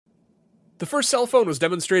The first cell phone was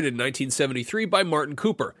demonstrated in 1973 by Martin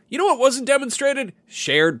Cooper. You know what wasn't demonstrated?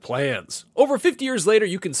 Shared plans. Over 50 years later,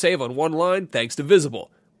 you can save on one line thanks to Visible.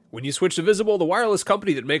 When you switch to Visible, the wireless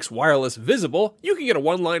company that makes wireless visible, you can get a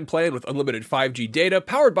one-line plan with unlimited 5G data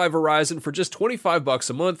powered by Verizon for just $25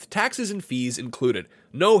 a month, taxes and fees included.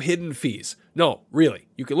 No hidden fees. No, really.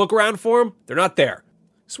 You can look around for them. They're not there.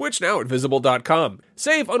 Switch now at Visible.com.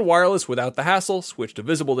 Save on wireless without the hassle. Switch to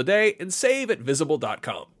Visible today and save at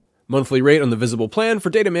Visible.com. Monthly rate on the Visible plan for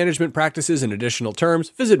data management practices and additional terms.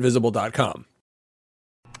 Visit Visible.com.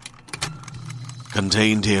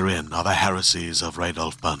 Contained herein are the heresies of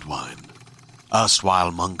Radolf Burntwine,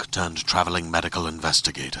 erstwhile monk turned traveling medical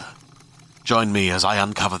investigator. Join me as I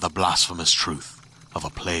uncover the blasphemous truth of a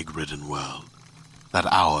plague-ridden world, that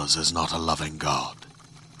ours is not a loving God,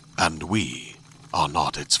 and we are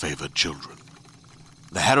not its favored children.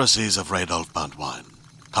 The heresies of Radolf Burntwine,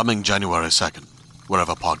 coming January 2nd,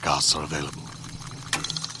 wherever podcasts are available.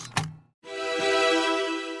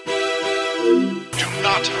 Do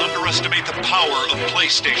not underestimate the power of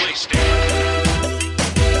PlayStation.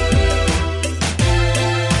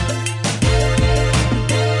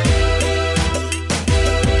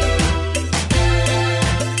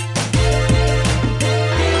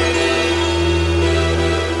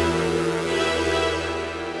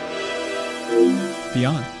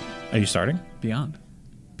 Beyond. Are you starting? Beyond.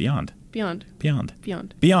 Beyond. Beyond. Beyond.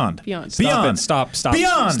 Beyond. Beyond. Beyond. Beyond. Stop.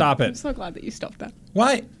 Beyond. Stop I'm it. so glad that you stopped that.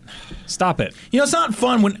 Why? Stop it. You know, it's not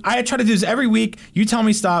fun when I try to do this every week. You tell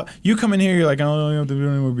me stop. You come in here, you're like, oh, I don't have to do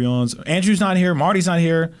any more Beyonds. Andrew's not here. Marty's not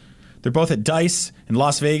here. They're both at DICE in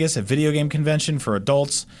Las Vegas, a video game convention for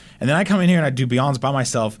adults. And then I come in here and I do Beyonds by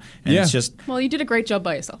myself. And it's just, Well, you did a great job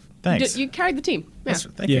by yourself. Thanks. You carried the team. Yeah.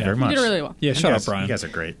 thank you very much. You did it really well. Yeah, You shut guys- up, Brian. You guys are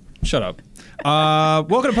great. Shut up.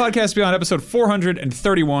 Welcome to Podcast Beyond, episode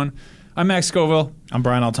 431. I'm Max Scoville. I'm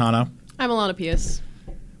Brian Altano. I'm Alana Pierce.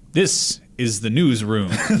 This is the newsroom.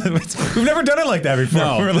 We've never done it like that before.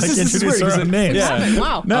 No, We're this like is introduce weird, our own names. Yeah.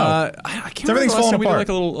 Wow. No. I can't everything's remember the last time we did falling like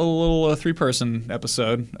a little three-person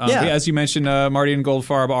episode. Yeah. As you mentioned, Marty and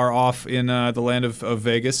Goldfarb are off in the land of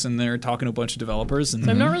Vegas, and they're talking to a bunch of developers. And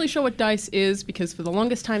So I'm not really sure what DICE is because for the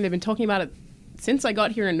longest time they've been talking about it since I got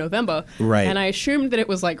here in November. Right. And I assumed that it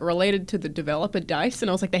was like related to the developer DICE, and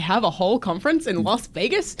I was like, they have a whole conference in Las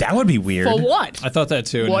Vegas? That would be weird. For what? I thought that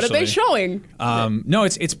too. What are they initially. showing? No,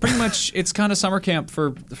 it's pretty much it's kind of summer camp for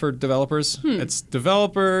developers. It's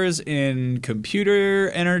developers in computer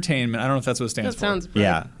entertainment. I don't know if that's what it stands That for. sounds right.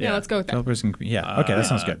 Yeah. Yeah, let's go with that. Developers can, okay, that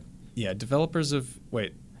sounds good. Yeah, developers of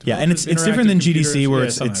wait. Yeah, and it's developers of different than interactive GDC computers. where Yeah,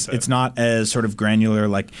 it's something it's like that. it's not as sort of granular.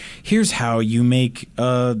 Like, here's how you make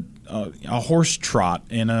a horse trot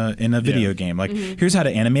in a video game. Like, here's how to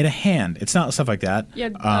animate a hand. It's not stuff like that. Yeah,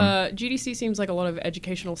 GDC seems like a lot of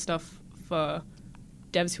educational stuff for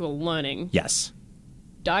devs who are learning. Yes,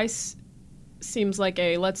 DICE seems like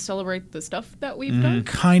a let's celebrate the stuff that we've done.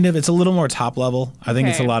 kind of. It's a little more top level. I think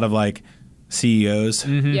it's a Okay. lot of like CEOs.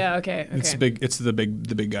 Yeah, okay. It's big. It's the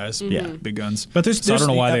big guys. Yeah. big guns. But there's- so I don't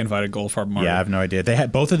know why there's- they invited Goldfarb and Marty. Yeah, I have no idea. They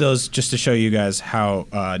had both of those just to show you guys how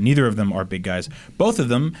neither of them are big guys. Both of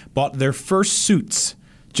them bought their first suits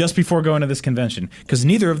just before going to this convention because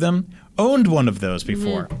neither of them owned one of those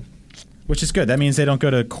before, which is good. That means they don't go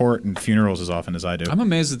to court and funerals as often as I do. I'm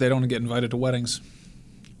amazed that they don't get invited to weddings.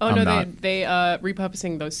 Oh I'm no, not. they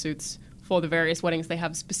repurposing those suits for the various weddings they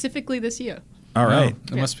have specifically this year. All right.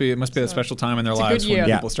 It must be that special time in their a lives good when year.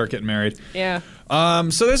 Yeah. people start getting married. Yeah.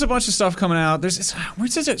 So there's a bunch of stuff coming out. We're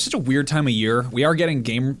such a weird time of year. We are getting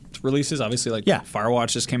game releases, obviously. Like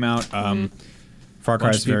Firewatch just came out. Far Cry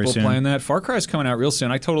Bunch is of very people soon. playing that. Far Cry is coming out real soon.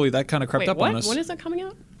 That kind of crept Wait, up what? on us. When is that coming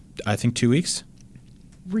out? I think 2 weeks.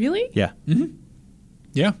 Really? Yeah.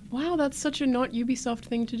 Yeah. Wow, that's such a not Ubisoft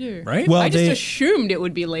thing to do. Right. Well, I just they assumed it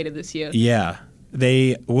would be later this year. yeah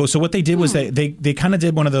so what they did was they kind of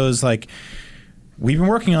did one of those like, we've been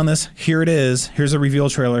working on this. Here it is. Here's a reveal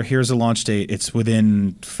trailer. Here's a launch date. It's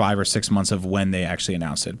within 5 or 6 months of when they actually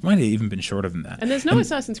announced it. Might have even been shorter than that. And there's no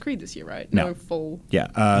Assassin's Creed this year, right? No. full. Yeah,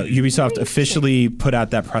 Ubisoft officially put out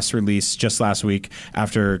that press release just last week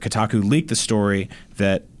after Kotaku leaked the story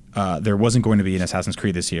that there wasn't going to be an Assassin's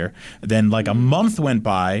Creed this year. Then like a month went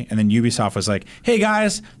by, and then Ubisoft was like, "Hey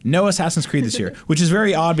guys, no Assassin's Creed this year," which is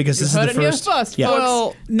very odd because this heard is the it here first. first, yeah, folks.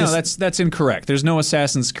 Well, no, that's incorrect. There's no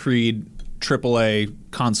Assassin's Creed AAA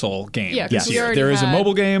console game. Yeah, 'cause Yes. we already There is a had-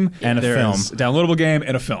 mobile game And a there film. is a downloadable game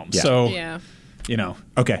and a film. Yeah. So Yeah. you know,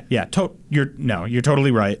 Okay, yeah, you're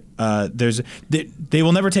totally right. They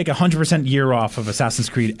will never take 100% year off of Assassin's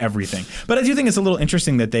Creed everything. But I do think it's a little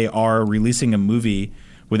interesting that they are releasing a movie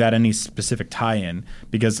without any specific tie-in.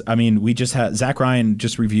 Because I mean, we just had Zach Ryan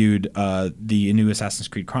just reviewed the new Assassin's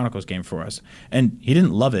Creed Chronicles game for us, and he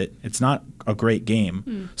didn't love it. It's not a great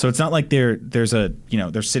game, so it's not like they're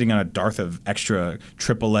sitting on a dearth of extra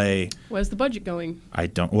AAA. Where's the budget going?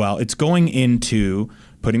 Well, it's going into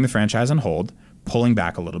putting the franchise on hold, pulling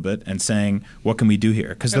back a little bit, and saying, what can we do here?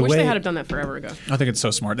 Because I wish they had have done that forever ago. I think it's so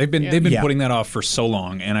smart. They've been Yeah. putting that off for so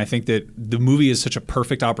long, and I think that the movie is such a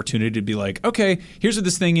perfect opportunity to be like, okay, here's what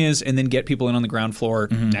this thing is, and then get people in on the ground floor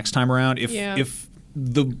next time around. If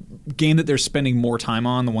the game that they're spending more time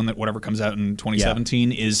on, the one that whatever comes out in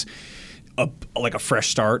 2017, is like a fresh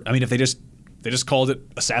start. I mean, if they just called it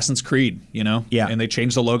Assassin's Creed, and they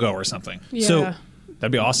changed the logo or something. Yeah. So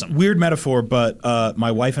that'd be awesome. weird metaphor, but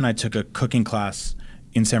my wife and I took a cooking class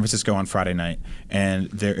in San Francisco on Friday night,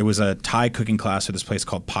 and it was a Thai cooking class at this place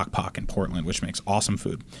called Pok Pok in Portland, which makes awesome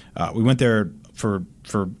food. We went there for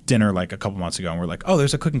dinner like a couple months ago, and we're like, oh,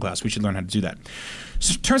 there's a cooking class. We should learn how to do that.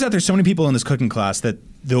 So it turns out there's so many people in this cooking class that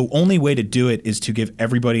the only way to do it is to give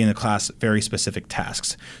everybody in the class very specific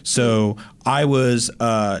tasks. So I was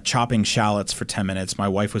chopping shallots for 10 minutes. My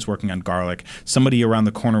wife was working on garlic. Somebody around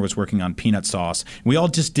the corner was working on peanut sauce. We all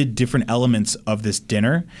just did different elements of this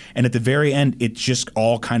dinner. And at the very end, it just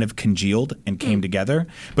all kind of congealed and came together.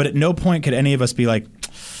 But at no point could any of us be like,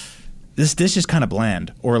 this dish is kind of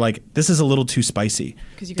bland, or like, this is a little too spicy.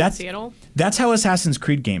 Because you can see it all? That's how Assassin's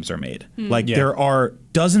Creed games are made. There are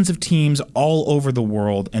dozens of teams all over the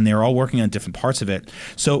world, and they're all working on different parts of it.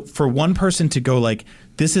 So for one person to go like,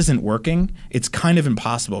 this isn't working, it's kind of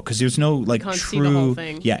impossible because there's no like can't true. see the whole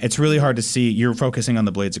thing. Yeah, it's really hard to see. You're focusing on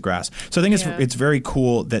the blades of grass. So I think it's very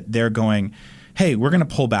cool that they're going, hey, we're going to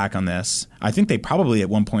pull back on this. I think they probably at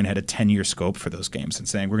one point had a 10-year scope for those games and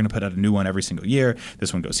saying, we're going to put out a new one every single year.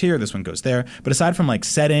 This one goes here, this one goes there. But aside from like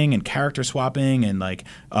setting and character swapping and like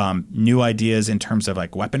new ideas in terms of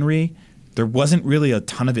like weaponry, there wasn't really a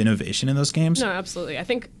ton of innovation in those games. No, absolutely. I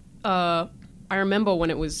think I remember when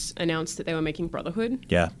it was announced that they were making Brotherhood.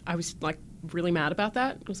 Yeah. I was like really mad about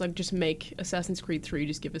that. It was like, just make Assassin's Creed 3,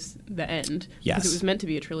 just give us the end. Yes. Because it was meant to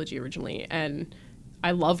be a trilogy originally. And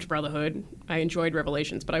I loved Brotherhood. I enjoyed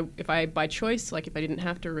Revelations. But if I, by choice, like if I didn't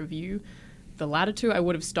have to review the latter two, I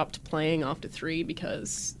would have stopped playing after 3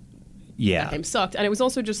 because that game sucked. And it was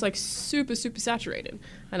also just like super, super saturated.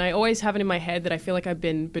 And I always have it in my head that I feel like I've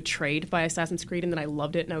been betrayed by Assassin's Creed and that I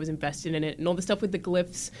loved it and I was invested in it. And all the stuff with the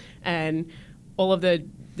glyphs and all of the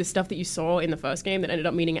stuff that you saw in the first game that ended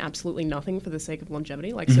up meaning absolutely nothing for the sake of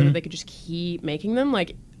longevity, like so that they could just keep making them.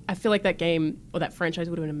 Like, I feel like that game or that franchise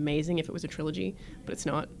would have been amazing if it was a trilogy, but it's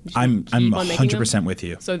not. I'm keep on making 100% them. with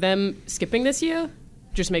you. So them skipping this year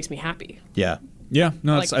just makes me happy. Yeah. Yeah,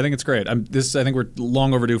 no, Like- I think it's great. I think we're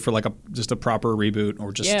long overdue for like just a proper reboot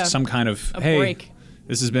or just some kind of break.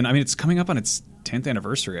 This has been. I mean, it's coming up on its 10th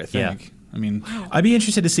anniversary. I think. Yeah. I mean, I'd be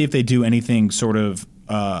interested to see if they do anything sort of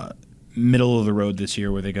middle of the road this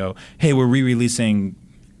year where they go, hey, we're re-releasing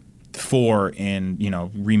 4 in,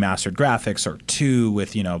 remastered graphics or 2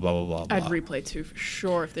 with, blah, blah, blah, blah. I'd replay 2 for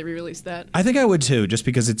sure if they re-released that. I think I would too, just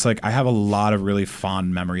because it's like I have a lot of really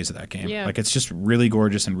fond memories of that game. Yeah. Like it's just really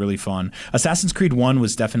gorgeous and really fun. Assassin's Creed 1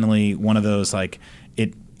 was definitely one of those like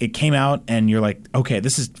it came out and you're like, okay,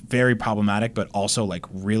 this is very problematic, but also like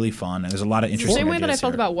really fun. And there's a lot of It's the interesting same way that I ideas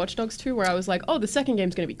felt here. about Watch Dogs 2, where I was like, oh, the second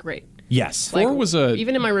game's going to be great. Yes. 4 was a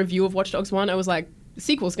Even in my review of Watch Dogs 1, I was like, the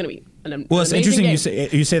sequel's going to be an Well, it's amazing interesting game.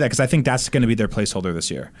 you say that because I think that's going to be their placeholder this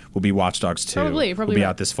year. Will be Watch Dogs 2. Probably will be right.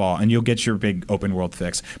 out this fall, and you'll get your big open world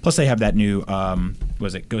fix. Plus, they have that new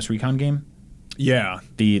was it Ghost Recon game? yeah,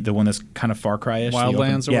 The one that's kind of Far Cry-ish. the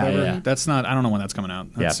Wildlands or open- whatever. Yeah. That's not. I don't know when that's coming out.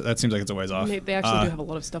 Yeah. That seems like it's a ways off. They actually do have a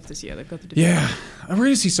lot of stuff this year. They've got the Yeah, we're going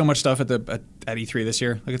to see so much stuff at E3 this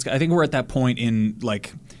year. Like, I think we're at that point in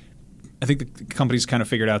like, I think the company's kind of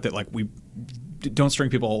figured out that like we don't string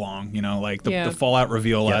people along. Like the Fallout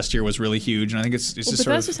reveal last year was really huge, and I think it's Well, just sort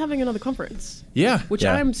Bethesda's of having another conference, yeah. which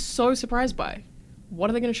Yeah. I'm so surprised by. What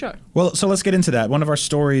are they going to show? Well, so let's get into that. One of our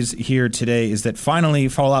stories here today is that finally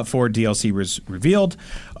Fallout 4 DLC was revealed.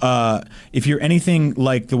 If you're anything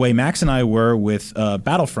like the way Max and I were with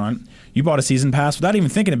Battlefront, you bought a season pass without even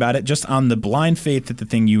thinking about it, just on the blind faith that the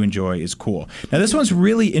thing you enjoy is cool. Now, this one's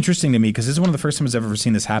really interesting to me because this is one of the first times I've ever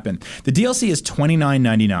seen this happen. The DLC is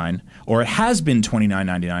 $29.99, or it has been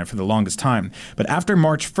 $29.99 for the longest time. But after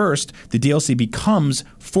March 1st, the DLC becomes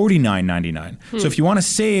 $49.99. So if you want to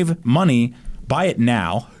save money, buy it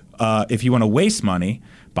now. If you want to waste money,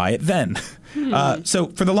 buy it then. So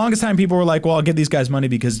for the longest time, people were like, well, I'll give these guys money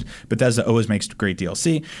because Bethesda always makes great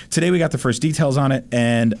DLC. Today we got the first details on it,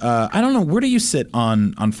 and I don't know, where do you sit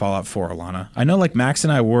on Fallout 4, Alana? I know like Max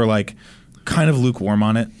and I were like kind of lukewarm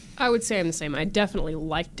on it. I would say I'm the same. I definitely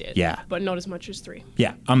liked it. Yeah. But not as much as 3.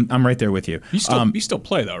 Yeah, I'm right there with you. You still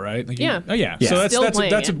play though, right? Like Yeah. Oh yeah. Yeah. So Still that's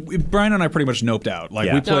playing Brian and I pretty much noped out. Like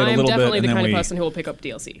Yeah. we played I'm a little definitely bit, the and kind then of we. person who will pick up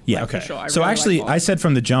DLC. Yeah. Like, for sure. So really actually, like I said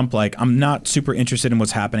from the jump, like, I'm not super interested in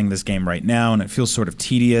what's happening in this game right now, and it feels sort of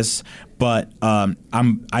tedious. But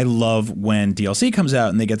I love when DLC comes out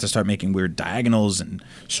and they get to start making weird diagonals and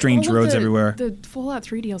strange all of roads everywhere. The Fallout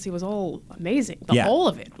 3 DLC was all amazing. The Yeah. whole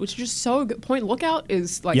of it was just so good. Point Lookout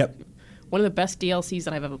is like Yep. one of the best DLCs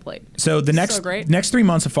that I've ever played. So the next great. next 3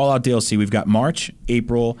 months of Fallout DLC, we've got March,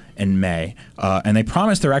 April, and May, and they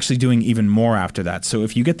promise they're actually doing even more after that. So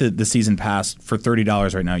if you get the season pass for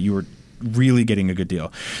 $30 right now, you are really getting a good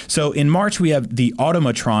deal. So in March we have the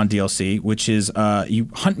Automatron DLC, which is you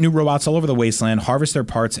hunt new robots all over the wasteland, harvest their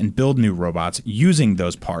parts, and build new robots using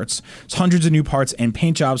those parts. It's hundreds of new parts and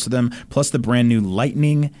paint jobs for them, plus the brand new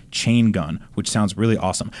Lightning chain gun, which sounds really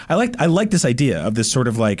awesome. I like this idea of this sort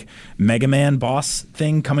of like Mega Man boss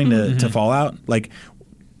thing coming to Fallout. Like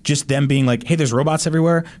just them being like, hey, there's robots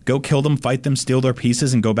everywhere. Go kill them, fight them, steal their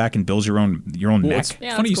pieces, and go back and build your own Well, mech. it's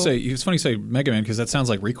Yeah, funny you that's cool. say. It's funny you say Mega Man because that sounds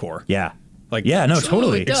like Recore. Yeah. Like Yeah, no,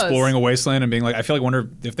 totally. it does. exploring a wasteland and being like, I wonder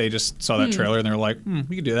if they just saw that trailer and they were like,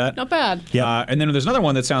 we could do that. Not bad. Yeah. And then there's another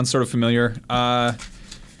one that sounds sort of familiar.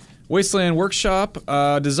 Wasteland Workshop,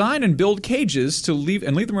 design and build cages to leave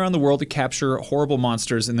them around the world to capture horrible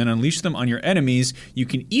monsters and then unleash them on your enemies. You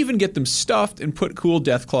can even get them stuffed and put cool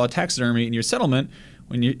Deathclaw taxidermy in your settlement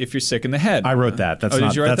if you're sick in the head. I wrote that. That's Oh, not.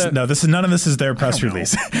 did you write that's that? No, this is none of this is their press don't know.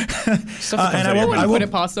 release. Stuff that comes and out I of will. your I mouth. will Put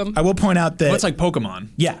it past them. I will point out that. Well, it's like Pokemon.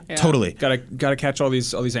 yeah, totally. Gotta catch all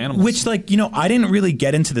these animals. Which, like, I didn't really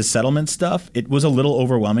get into the settlement stuff. It was a little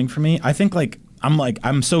overwhelming for me. I think,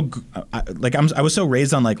 I was so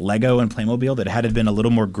raised on like Lego and Playmobil that had it been a little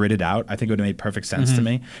more gridded out, I think it would have made perfect sense to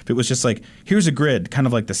me. If it was just like, here's a grid, kind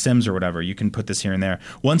of like The Sims or whatever, you can put this here and there.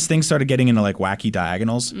 Once things started getting into like wacky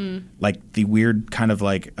diagonals, like the weird kind of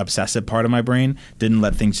like obsessive part of my brain didn't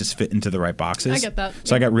let things just fit into the right boxes. I get that.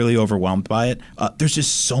 So I got really overwhelmed by it. There's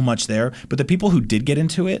just so much there. But the people who did get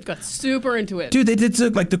into it, Got super into it. dude, they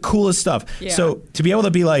did like the coolest stuff. Yeah. So to be able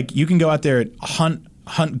to be like, you can go out there,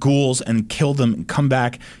 hunt ghouls and kill them, and come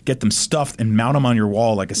back, get them stuffed, and mount them on your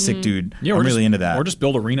wall like a sick dude. Yeah, I'm or really just, into that. Or just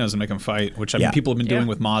build arenas and make them fight, which Yeah. people have been doing Yeah.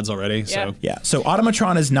 with mods already. So Yeah. So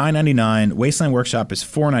Automatron is $9.99. Wasteland Workshop is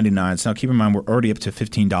 $4.99. So now keep in mind we're already up to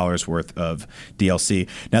 $15 worth of DLC.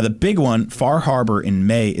 Now the big one, Far Harbor in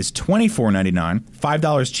May, is $24.99,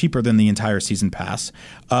 $5 cheaper than the entire season pass.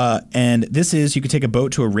 And this is you can take a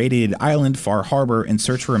boat to a radiated island, Far Harbor, and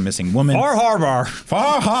search for a missing woman. Far Harbor.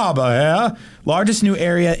 Far Harbor, yeah. Largest new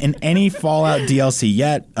area in any Fallout DLC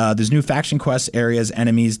yet. There's new faction quests, areas,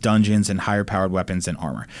 enemies, dungeons, and higher powered weapons and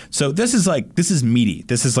armor. So this is meaty.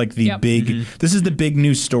 This is like the Yep. big. This is the big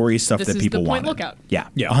new story stuff This that is people the want. Point Lookout. Yeah,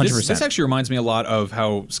 Yeah, 100%. this actually reminds me a lot of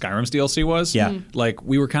how Skyrim's DLC was. Yeah. Mm. Like,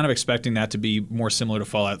 we were kind of expecting that to be more similar to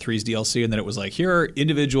Fallout 3's DLC, and that it was like, here are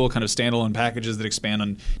individual kind of standalone packages that expand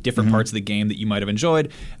on different Mm-hmm. parts of the game that you might have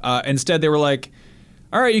enjoyed. Instead, they were like,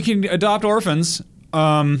 all right, you can adopt orphans.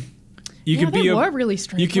 You Yeah, could be they a, were really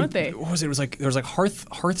strange, you could, weren't they? What was it? It was like there was like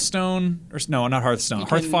Hearthstone, or no, not Hearthstone, You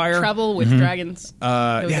can Hearthfire. Travel with Mm-hmm. dragons.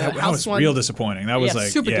 Yeah, There was a that house was one. real disappointing. That was Yeah,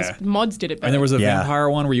 like super yeah. mods did it better. And there was a Yeah. vampire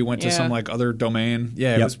one where you went to Yeah. some like other domain.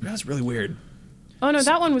 Yeah, Yep. that was really weird. Oh no,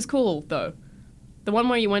 that one was cool though. The one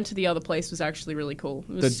where you went to the other place was actually really cool.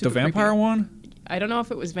 It was The super vampire creepy. one. I don't know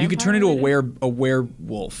if it was vampire. You could turn into related. a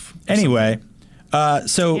werewolf. Anyway,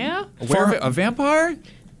 so Yeah? A vampire?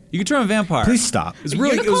 You could turn a vampire. please stop. It's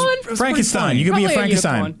really Unicorn? it was Frankenstein. pretty You could funny. be a Probably a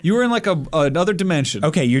Frankenstein. unicorn. You were in like another dimension.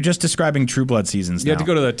 Okay, you're just describing True Blood seasons You now. had to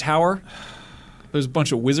go to the tower. There's a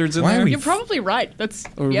bunch of wizards in Why are there. we You're probably right. That's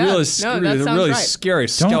Really, no, that they're sounds really right. scary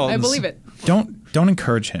skeletons. I believe it. Don't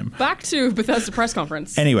encourage him. Back to Bethesda press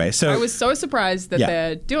conference. Anyway, so I was so surprised that Yeah.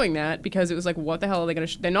 they're doing that because it was like, what the hell are they going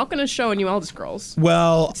to? They're not going to show a new Elder Scrolls.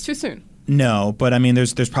 well, It's too soon. no, but I mean,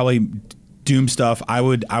 there's probably Doom stuff. I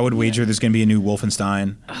would wager there's going to be a new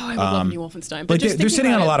Wolfenstein. Oh, I would love a new Wolfenstein. But Like just they're thinking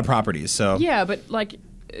sitting on about a it- lot of properties, so Yeah, but like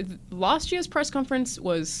last year's press conference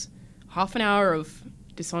was half an hour of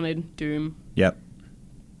Dishonored, Doom, Yep.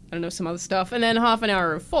 I don't know, some other stuff, and then half an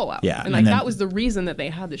hour of Fallout. Yeah, and like and then- that was the reason that they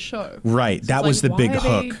had the show. Right, So that it's was like, the big why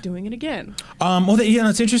are they hook. doing it again? Well,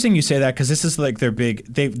 it's interesting you say that because this is like their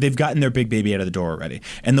big. They've gotten their big baby out of the door already,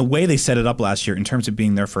 and the way they set it up last year in terms of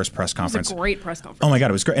being their first press It was conference. a great press conference. Oh my god,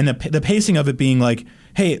 it was great, and the pacing of it being like,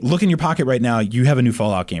 hey, look in your pocket right now. You have a new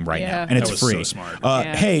Fallout game right Yeah. now, and it's That was free. so smart.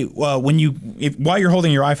 Yeah. Hey, while you're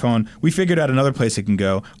holding your iPhone, we figured out another place it can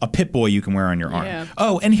go. A Pip-Boy you can wear on your arm. Yeah.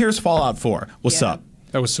 Oh, and here's Fallout 4. What's Yeah. up?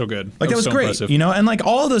 That was so good. Like that was so great, impressive. you know, and like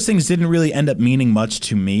all of those things didn't really end up meaning much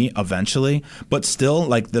to me eventually, but still,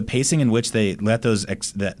 like the pacing in which they let those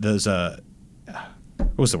what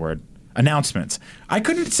was the word? Announcements. I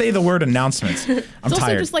couldn't say the word announcements. I'm It's also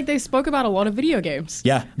tired. just like they spoke about a lot of video games.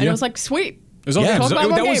 Yeah. And it was like, sweet. It was all, Yeah. Talk about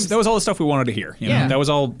more games. that was all the stuff we wanted to hear. You know? Yeah. That was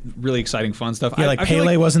all really exciting, fun stuff. Yeah, like I feel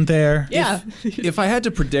Pele wasn't there. Yeah. If I had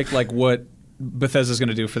to predict like what Bethesda's going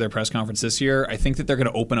to do for their press conference this year, I think that they're going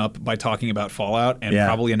to open up by talking about Fallout and Yeah.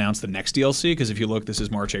 probably announce the next DLC. Because if you look, this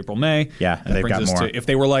is March, April, May. Yeah, That and they've brings got us more. to if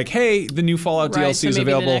they were like, hey, the new Fallout Right, DLC so is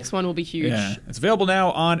maybe available. the next one will be huge. Yeah, it's available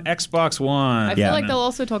now on Xbox One. I feel Yeah. like they'll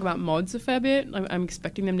also talk about mods a fair bit. I'm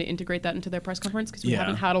expecting them to integrate that into their press conference because we Yeah.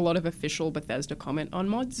 haven't had a lot of official Bethesda comment on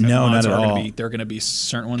mods. No, Mods not at are gonna all. They're going to be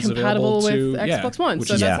certain ones Compatible available with to Xbox One, which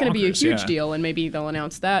so is that's going to be a bonkers, huge yeah. deal, and maybe they'll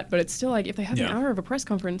announce that. But it's still like if they have an Yeah. hour of a press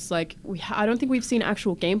conference, like I don't think we've seen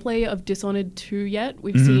actual gameplay of Dishonored 2 yet.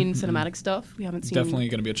 We've Mm-hmm. seen cinematic stuff. We haven't seen Definitely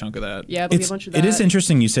going to be a chunk of that. Yeah, there'll be a bunch of that. It is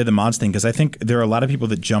interesting you say the mods thing because I think there are a lot of people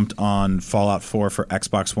that jumped on Fallout 4 for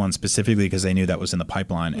Xbox One specifically because they knew that was in the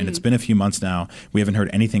pipeline. And it's been a few months now. We haven't heard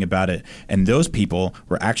anything about it. And those people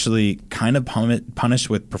were actually kind of punished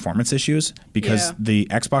with performance issues because Yeah. the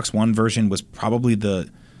Xbox One version was probably the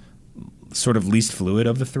sort of least fluid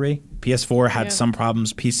of the three. PS4 had Yeah. some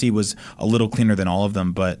problems. PC was a little cleaner than all of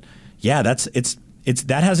them. But yeah, that's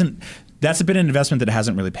been an investment that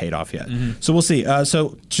hasn't really paid off yet. So we'll see.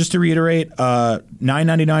 So just to reiterate,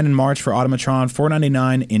 $9.99 in March for Automatron,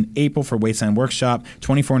 $4.99 in April for Wasteland Workshop,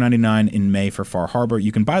 $24.99 in May for Far Harbor.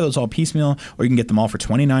 You can buy those all piecemeal, or you can get them all for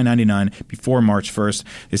 $29.99 before March 1st.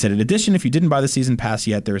 They said, in addition, if you didn't buy the season pass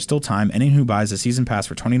yet, there is still time. Anyone who buys the season pass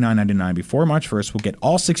for $29.99 before March 1st will get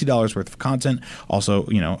all $60 worth of content. Also,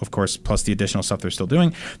 you know, of course, plus the additional stuff they're still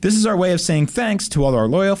doing. This is our way of saying thanks to all our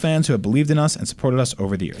loyal fans who have believed in us and supported us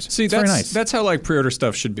over the years. See, It's very that's nice. that's how like pre-order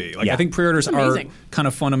stuff should be. Like Yeah. I think pre-orders are amazing. kind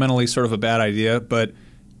of fundamentally sort of a bad idea, but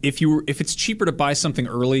if it's cheaper to buy something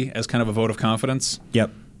early as kind of a vote of confidence,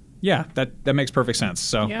 Yep. yeah, that makes perfect sense.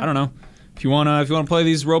 So Yeah. I don't know. If you wanna play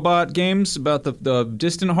these robot games about the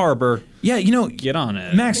distant harbor, Yeah, you know, get on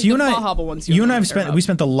it. Max, think you the and I, Far Harbor ones you and I have care about. we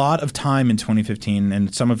spent a lot of time in 2015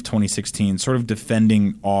 and some of 2016 sort of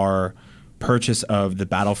defending our purchase of the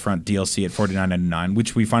Battlefront DLC at $49.99,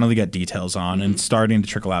 which we finally got details on and starting to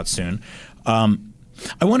trickle out soon. I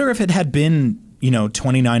wonder if it had been,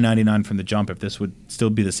 $29.99 from the jump, if this would still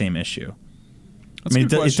be the same issue. That's I mean, a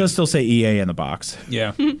good it question. does still say EA in the box,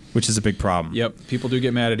 Yeah. which is a big problem. Yep. People do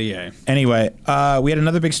get mad at EA. Anyway, we had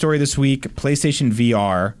another big story this week. PlayStation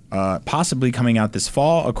VR possibly coming out this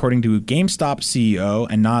fall, according to GameStop CEO,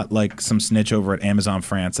 and not like some snitch over at Amazon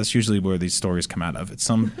France. That's usually where these stories come out of. It's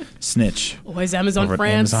some snitch Always Amazon over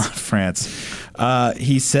France. at Amazon France.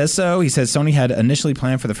 He says so. He says Sony had initially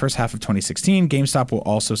planned for the first half of 2016. GameStop will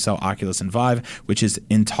also sell Oculus and Vive, which is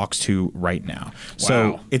in talks to right now.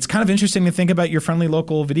 So Wow. it's kind of interesting to think about your friendly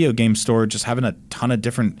local video game store just having a ton of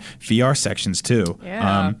different VR sections too.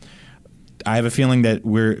 Yeah. I have a feeling that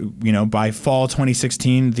by fall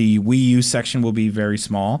 2016, the Wii U section will be very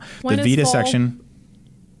small. When the is Vita fall? section.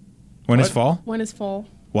 When is What? fall? When is fall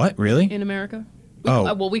What, really? in America?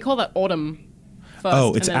 Oh. Well, we call that autumn first. Oh,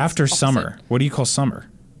 and it's then after opposite. summer. What do you call summer?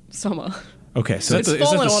 Summer. Okay, so Is that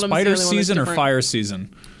fall the and autumn's the spider only one that's season or different. fire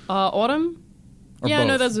season? Autumn? Or Yeah,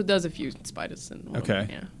 no, both? there's a few spiders in autumn. Okay.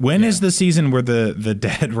 Yeah. when is the season where the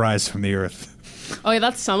dead rise from the earth? Oh, yeah,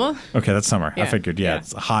 that's summer? Okay, that's summer. I Yeah, figured, yeah, yeah.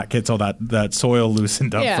 it's hot, gets all that soil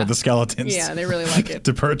loosened up Yeah. for the skeletons. Yeah, they really like it.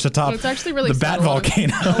 to perch atop It's actually really the bat sad. A lot of-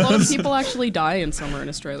 volcano. A lot of people actually die in summer in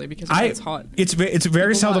Australia because it's hot. It's very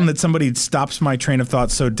People seldom die. that somebody stops my train of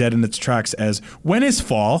thought so dead in its tracks as when is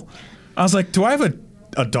fall? I was like, do I have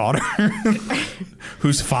a daughter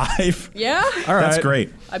who's 5? Yeah? All right. That's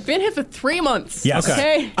great. I've been here for 3 months. Yes.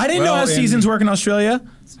 Okay. I didn't know Well, how seasons work in Australia.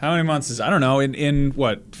 How many months is? I don't know. In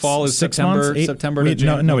what fall is 6 September? months, 8 September to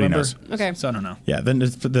June, nobody November? knows. Okay. So I don't know. Yeah, then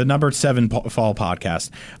it's the number 7 fall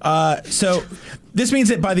podcast. So this means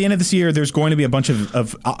that by the end of this year, there's going to be a bunch of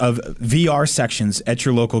VR sections at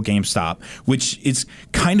your local GameStop, which is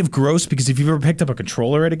kind of gross because if you've ever picked up a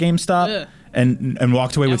controller at a GameStop Ugh. and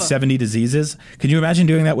walked away with Never. 70 diseases, can you imagine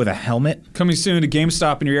doing that with a helmet? Coming soon to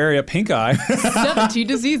GameStop in your area, pink eye, 70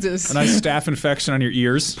 diseases. a nice staph infection on your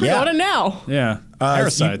ears. Yeah. Order now. Yeah,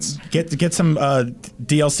 parasites. Get some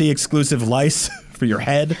DLC exclusive lice for your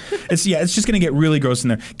head. It's just going to get really gross in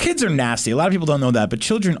there. Kids are nasty. A lot of people don't know that, but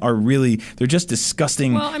children are they're just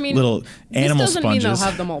disgusting Well, I mean, little animal this doesn't sponges. mean they'll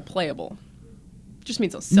have them all playable. Just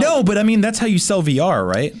means they'll sell No, them. but I mean that's how you sell VR,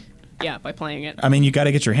 right? Yeah, by playing it. I mean, you got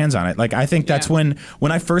to get your hands on it. Like, I think that's Yeah.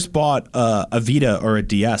 when I first bought a Vita or a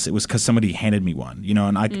DS, it was because somebody handed me one, you know.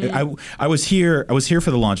 And I was here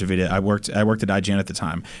for the launch of Vita. I worked at IGN at the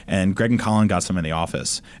time, and Greg and Colin got some in the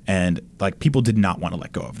office, and like people did not want to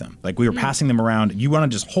let go of them. Like we were passing them around. You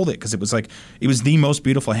want to just hold it because it was the most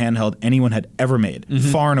beautiful handheld anyone had ever made,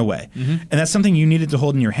 far and away. And that's something you needed to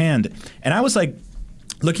hold in your hand. And I was like,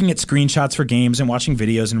 looking at screenshots for games and watching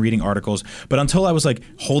videos and reading articles, but until I was like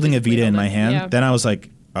holding a Vita in my hand, Yeah. then I was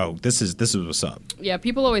like, oh, this is what's up. Yeah,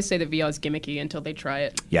 people always say that VR is gimmicky until they try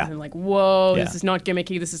it. Yeah. And they're like, whoa, Yeah. this is not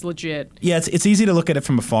gimmicky, this is legit. Yeah, it's easy to look at it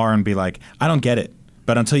from afar and be like, I don't get it.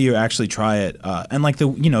 But until you actually try it, and like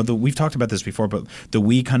we've talked about this before, but the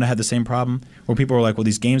Wii kind of had the same problem where people were like, well,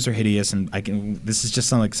 these games are hideous, and this is just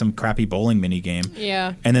some crappy bowling mini game.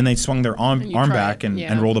 Yeah. And then they swung their arm you try back it, and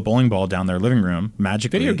yeah. rolled a bowling ball down their living room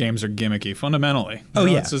magically. Video games are gimmicky fundamentally. Oh,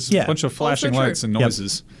 yeah. It's just Yeah. a bunch of flashing Also true. lights and Yep.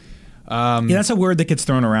 noises. Yeah, that's a word that gets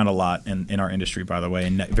thrown around a lot in our industry, by the way,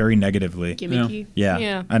 and very negatively. Gimmicky. Yeah.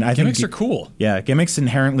 Yeah. And I Gimmicks think are cool. Yeah, gimmicks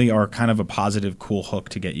inherently are kind of a positive, cool hook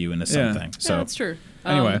to get you into Yeah. something. So Yeah, that's true.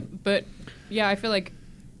 Anyway. But yeah, I feel like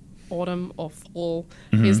autumn or fall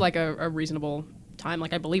Mm-hmm. is like a reasonable time.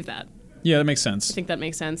 Like I believe that. Yeah, that makes sense. I think that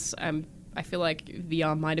makes sense. I feel like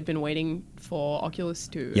VR might have been waiting for Oculus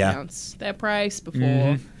to Yeah. announce their price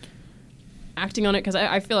before acting on it, because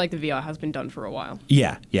I feel like the VR has been done for a while.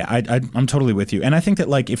 yeah, I'm totally with you. And I think that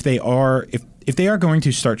like if they are going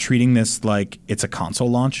to start treating this like it's a console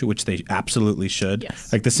launch, which they absolutely should,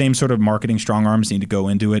 Yes. like the same sort of marketing strong arms need to go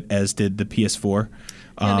into it as did the PS4.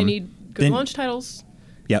 Yeah, they need good then- launch titles.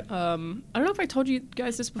 Yep. I don't know if I told you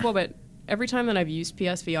guys this before, but every time that I've used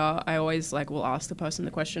PSVR, I always will ask the person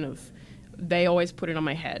the question of, they always put it on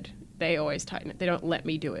my head. They always tighten it. They don't let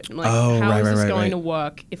me do it. I'm like, Oh, how is right, this right, going right. to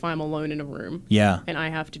work if I'm alone in a room? Yeah. And I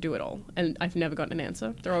have to do it all. And I've never gotten an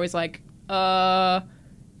answer. They're always like,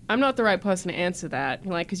 I'm not the right person to answer that.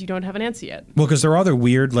 Like, because you don't have an answer yet. Well, because there are other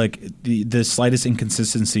weird, like the slightest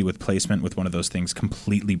inconsistency with placement with one of those things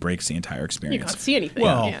completely breaks the entire You experience. can't see anything.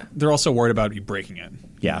 Well, yeah. they're also worried about you breaking it.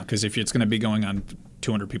 Yeah. Because if it's going to be going on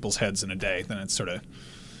 200 people's heads in a day, then it's sort of...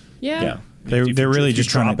 Yeah. Yeah. They're really if just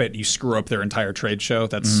you trying drop to. it, you screw up their entire trade show.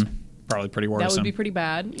 That's probably pretty That worrisome. would be pretty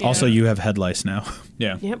bad. Yeah. Also, you have head lice now.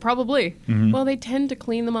 Yeah. Yeah, probably. Mm-hmm. Well, they tend to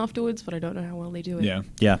clean them afterwards, but I don't know how well they do it. Yeah.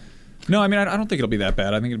 Yeah. No, I mean, I don't think it'll be that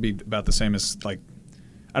bad. I think it'll be about the same as, like,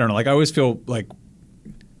 I don't know. Like, I always feel like,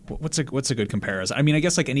 what's a good comparison? I mean, I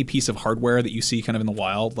guess like any piece of hardware that you see kind of in the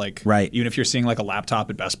wild, like, Right. even if you're seeing like a laptop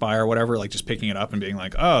at Best Buy or whatever, like just picking it up and being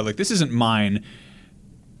like, oh, like this isn't mine.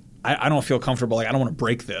 I don't feel comfortable. Like, I don't want to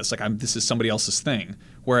break this. Like, this is somebody else's thing.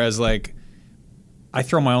 Whereas, like, I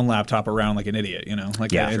throw my own laptop around like an idiot, you know?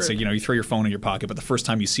 Like, Yeah. it's True. like, you throw your phone in your pocket, but the first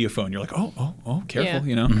time you see a phone, you're like, oh, careful, Yeah.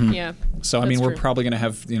 you know? Mm-hmm. Yeah. So, I That's mean, we're true. probably going to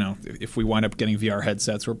have, if we wind up getting VR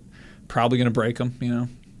headsets, we're probably going to break them,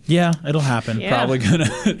 Yeah, it'll happen. Yeah. Probably going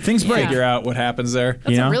to Things break. figure out what happens there. That's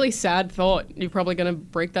You know? a really sad thought. You're probably going to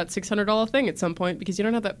break that $600 thing at some point because you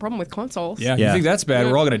don't have that problem with consoles. Yeah, Yeah. you think that's bad?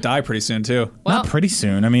 Yeah. We're all going to die pretty soon, too. Well, Not pretty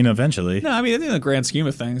soon. I mean, eventually. No, I mean, in the grand scheme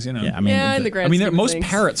of things, Yeah, I mean, yeah, in the grand scheme of most things.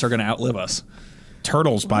 parrots are going to outlive us.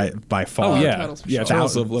 turtles by far. Oh, yeah. turtles for Yeah, sure.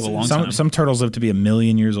 turtles live a long some, time. Some turtles live to be 1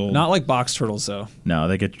 million years old. Not like box turtles, though. No,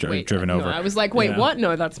 they get Wait, driven no, over. I was like, wait, Yeah. what?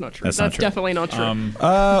 No, that's not true. That's That's, not true. definitely not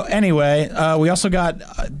true. Anyway, we also got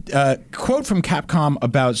a quote from Capcom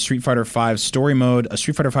about Street Fighter V story mode.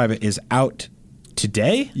 Street Fighter V is out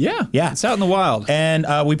today. Yeah. Yeah. It's out in the wild. And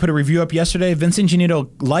we put a review up yesterday. Vincent Giannino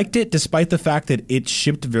liked it, despite the fact that it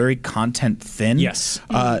shipped very content thin. Yes.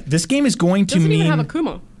 This game is going to Doesn't mean. even have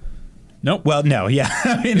Akuma. Nope. Well, no, yeah.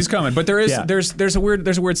 I mean, He's coming, but there's Yeah. a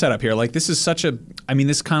weird setup here. Like, this is such a. I mean,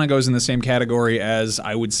 this kind of goes in the same category as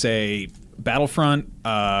I would say Battlefront,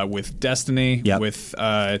 with Destiny, Yep. with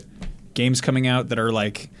games coming out that are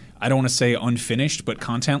like, I don't want to say unfinished, but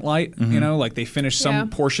content light. Mm-hmm. Like they finished some Yeah.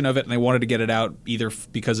 portion of it and they wanted to get it out either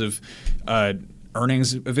because of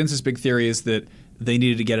earnings. Vince's big theory is that they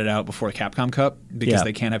needed to get it out before the Capcom Cup because Yeah.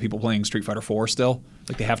 they can't have people playing Street Fighter 4 still.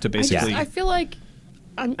 Like they have to basically. I feel like,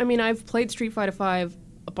 I mean, I've played Street Fighter V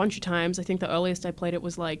a bunch of times. I think the earliest I played it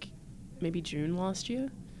was like maybe June last year.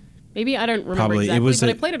 Maybe, I don't remember Probably. It exactly, was but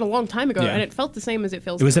I at- played it a long time ago, Yeah. and it felt the same as it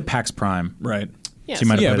feels it was now. at PAX Prime. Right. Yeah, so you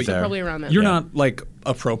might have yeah, played but it there. probably around that. You're Yeah. not like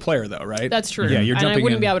a pro player though, right? That's true. Yeah, you're and jumping I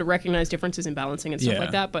wouldn't in. be able to recognize differences in balancing and stuff Yeah.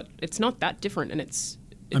 like that, but it's not that different, and it's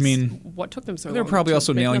I mean, what took them so long? They're probably to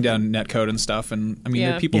also make nailing nothing? down netcode and stuff, and I mean,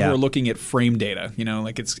 there Yeah. are people Yeah. who are looking at frame data.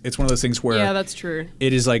 Like it's one of those things where Yeah, that's true.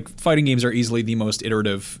 it is like fighting games are easily the most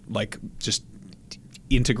iterative, like just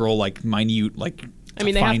integral, like minute, like I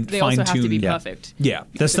mean, they also have to be perfect. Yeah,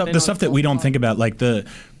 the stuff that we don't think about, like the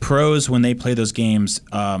pros when they play those games,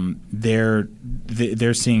 they're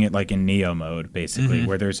seeing it like in Neo mode, basically,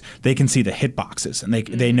 where they can see the hitboxes and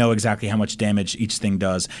they know exactly how much damage each thing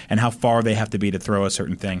does and how far they have to be to throw a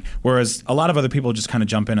certain thing. Whereas a lot of other people just kind of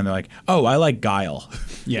jump in and they're like, oh, I like Guile,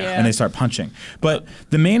 and they start punching. But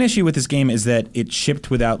the main issue with this game is that it shipped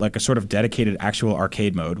without like a sort of dedicated actual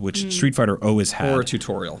arcade mode, which Street Fighter always had, or a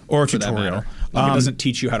tutorial, Like, it doesn't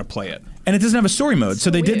teach you how to play it, and it doesn't have a story mode. So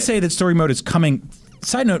they did say that story mode is coming.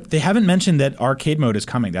 Side note, they haven't mentioned that arcade mode is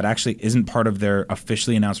coming. That actually isn't part of their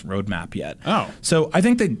officially announced roadmap yet. Oh. So I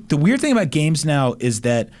think the weird thing about games now is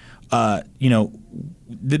that,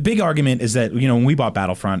 the big argument is that, when we bought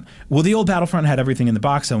Battlefront, well, the old Battlefront had everything in the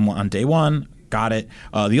box on day one. Got it.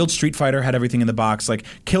 The old Street Fighter had everything in the box. Like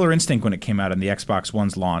Killer Instinct, when it came out on the Xbox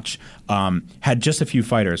One's launch, had just a few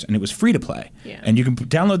fighters, and it was free to play. Yeah. And you can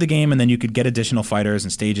download the game, and then you could get additional fighters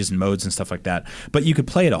and stages and modes and stuff like that. But you could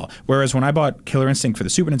play it all. Whereas when I bought Killer Instinct for the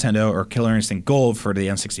Super Nintendo or Killer Instinct Gold for the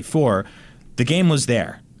N64, the game was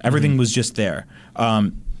there. Everything was just there.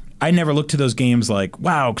 I never looked to those games like,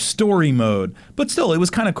 wow, story mode. But still, it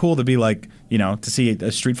was kind of cool to be like, to see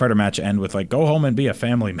a Street Fighter match end with like, go home and be a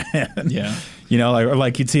family man. Yeah. Or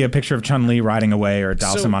like you'd see a picture of Chun-Li riding away or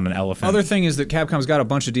Dhalsim on an elephant. Other thing is that Capcom's got a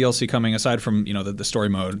bunch of DLC coming aside from, the story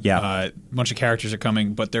mode. Yeah. A bunch of characters are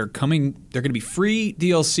coming, but they're going to be free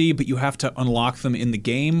DLC, but you have to unlock them in the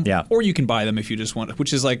game. Yeah. Or you can buy them if you just want,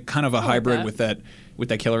 which is like kind of a hybrid with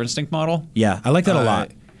that Killer Instinct model. Yeah, I like that a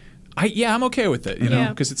lot. I'm okay with it,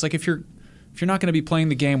 because it's like if you're not going to be playing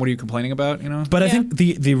the game, what are you complaining about, But I think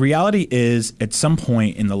the reality is, at some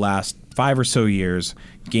point in the last 5 or so years,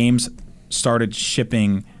 games started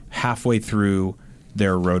shipping halfway through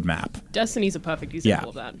their roadmap. Destiny's a perfect example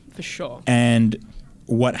of that, for sure. And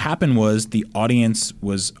what happened was the audience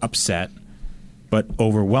was upset, but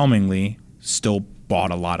overwhelmingly still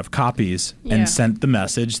bought a lot of copies and sent the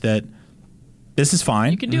message that this is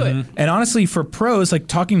fine. You can do it. And honestly, for pros, like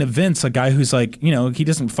talking to Vince, a guy who's like, he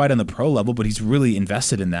doesn't fight on the pro level, but he's really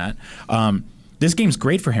invested in that. This game's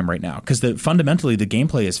great for him right now because fundamentally the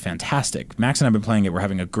gameplay is fantastic. Max and I've been playing it. We're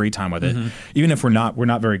having a great time with it. Even if we're not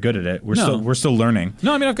very good at it. We're still learning.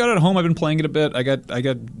 No, I mean, I've got it at home. I've been playing it a bit. I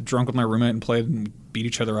got drunk with my roommate and played and beat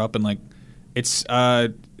each other up, and like it's I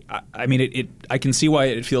can see why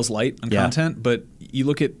it feels light on content, but you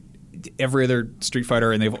look at every other Street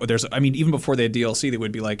Fighter, and even before they had DLC, they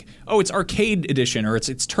would be like, oh, it's arcade edition, or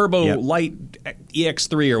it's Turbo Light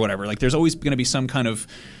EX3 or whatever. Like, there's always going to be some kind of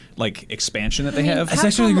like expansion that they have. It's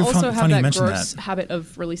actually also funny you have that mention gross that. habit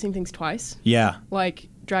of releasing things twice. Yeah. Like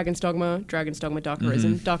Dragon's Dogma, Dark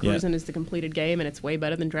Arisen. Dark Arisen is the completed game, and it's way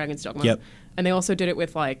better than Dragon's Dogma. Yep. And they also did it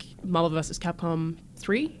with like Marvel vs. Capcom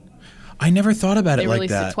 3. I never thought about it They like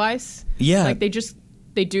released that. it twice. Yeah. Like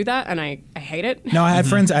they do that, and I hate it. No, I had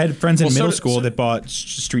friends in middle school that bought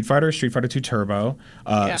Street Fighter 2 Turbo,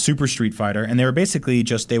 Super Street Fighter, and they were basically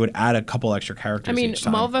they would add a couple extra characters each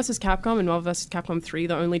time. Marvel vs. Capcom and Marvel vs. Capcom 3,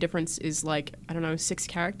 the only difference is like, I don't know, 6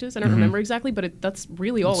 characters. I don't remember exactly, but that's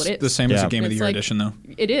really all it is. The same as a Game of And the it's Year like, edition, though.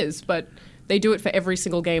 It is, but they do it for every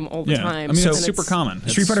single game all the time. I mean, And it's super common.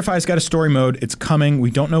 Street Fighter 5's got a story mode. It's coming.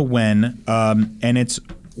 We don't know when, and it's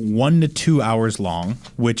 1 to 2 hours long,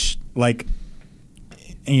 which like,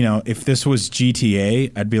 if this was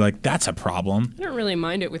GTA, I'd be like, that's a problem. I don't really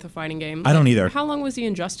mind it with a fighting game. I don't either. How long was the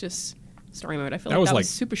Injustice story mode? I feel that was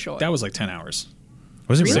super short. That was like 10 hours.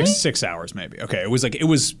 Was it really? 6 hours maybe. Okay, it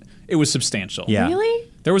was substantial. Yeah. Really?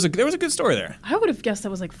 There was a good story there. I would have guessed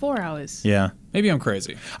that was like 4 hours. Yeah. Maybe I'm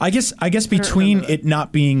crazy. I guess between it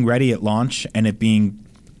not being ready at launch and it being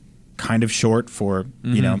kind of short for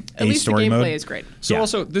At least story the gameplay mode is great. So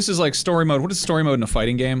also, this is like story mode. What is story mode in a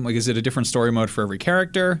fighting game? Like, is it a different story mode for every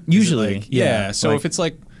character? Usually, like, yeah. So if it's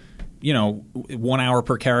like, 1 hour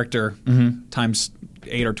per character times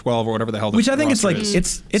 8 or 12 or whatever the hell. Which I think it's like is.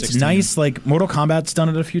 it's 16. nice. Like Mortal Kombat's done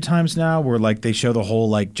it a few times now, where like they show the whole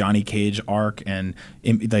like Johnny Cage arc, and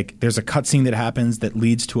like there's a cutscene that happens that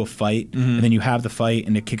leads to a fight, and then you have the fight,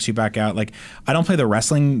 and it kicks you back out. Like I don't play the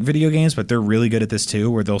wrestling video games, but they're really good at this too,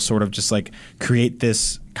 where they'll sort of just like create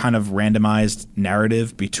this kind of randomized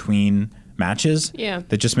narrative between matches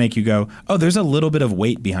that just make you go, oh, there's a little bit of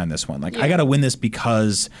weight behind this one. Like I got to win this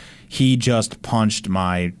because he just punched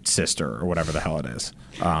my sister or whatever the hell it is.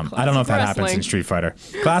 I don't know if that happens in Street Fighter.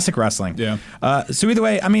 Classic wrestling. Yeah. So either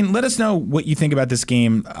way, I mean, let us know what you think about this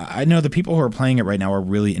game. I know the people who are playing it right now are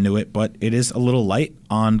really into it, but it is a little light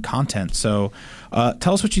on content. So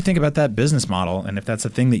tell us what you think about that business model, and if that's a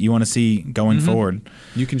thing that you want to see going forward.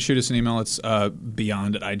 You can shoot us an email. It's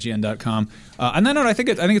beyond@ign.com. On that note, I think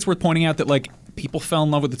it's worth pointing out that like people fell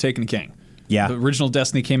in love with The Taken King. Yeah. The original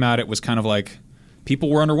Destiny came out, it was kind of like people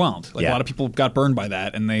were underwhelmed. Like a Yeah. lot of people got burned by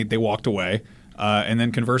that, and they walked away. And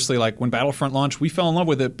then conversely, like when Battlefront launched, we fell in love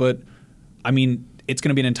with it, but I mean, it's going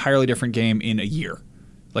to be an entirely different game in a year.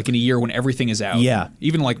 Like in a year when everything is out. Yeah.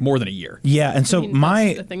 Even like more than a year. Yeah, and so I mean,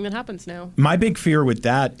 that's the thing that happens now. my big fear with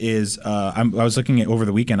that is I was looking at over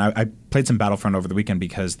the weekend. I played some Battlefront over the weekend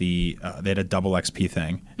because they had a double XP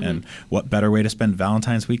thing, and what better way to spend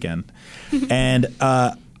Valentine's weekend? And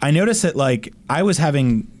I noticed that like I was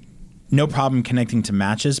having no problem connecting to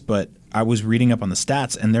matches, but I was reading up on the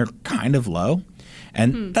stats, and they're kind of low.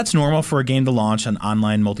 And that's normal for a game to launch, an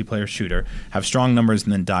online multiplayer shooter, have strong numbers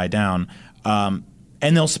and then die down.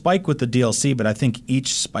 And they'll spike with the DLC, but I think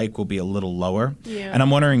each spike will be a little lower. Yeah. And I'm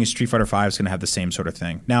wondering if Street Fighter V is going to have the same sort of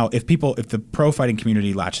thing. Now, if the pro fighting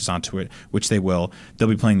community latches onto it, which they will, they'll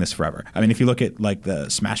be playing this forever. I mean, if you look at like the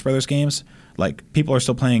Smash Brothers games, like people are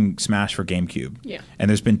still playing Smash for GameCube. Yeah. And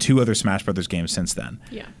there's been 2 other Smash Brothers games since then.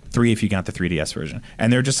 Yeah. 3 if you count the 3DS version.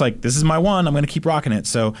 And they're just like, this is my one. I'm going to keep rocking it.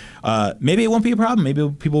 So maybe it won't be a problem. Maybe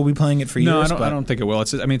people will be playing it for years. No, I don't think it will.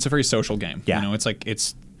 It's a very social game. Yeah. You know, it's like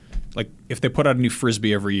if they put out a new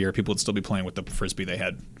Frisbee every year, people would still be playing with the Frisbee they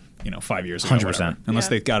had, 5 years ago. 100%. Whatever. Unless Yeah.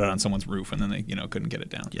 they got it on someone's roof and then they, couldn't get it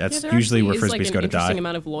down. Yeah, that's there usually where actually Frisbees is, go like, to an die. interesting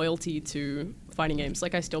amount of loyalty to fighting games.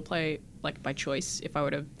 Like I still play like by choice. If I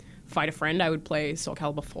were to fight a friend, I would play Soul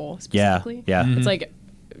Calibur 4 specifically. Yeah. It's like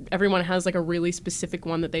everyone has like a really specific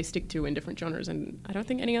one that they stick to in different genres, and I don't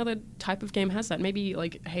think any other type of game has that. Maybe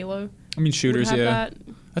like Halo. I mean, shooters, have yeah. that.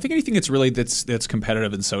 I think anything that's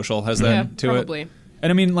competitive and social has that Yeah, to probably. it.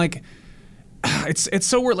 And I mean, like, it's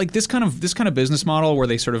so weird. Like this kind of business model where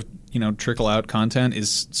they sort of trickle out content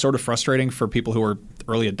is sort of frustrating for people who are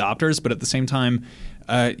early adopters. But at the same time,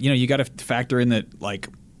 you got to factor in that like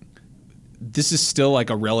this is still like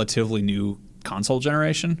a relatively new console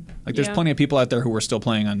generation. Like there's Yeah. plenty of people out there who are still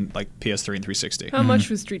playing on like PS3 and 360. How much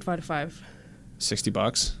was Street Fighter 5?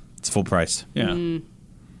 $60. It's full price. Yeah. I mean,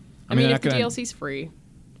 they're if not the gonna- DLC's free,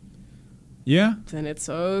 Yeah. then it's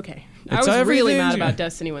okay. It's I was really everything, mad yeah. about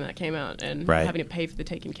Destiny when that came out and Right. having to pay for the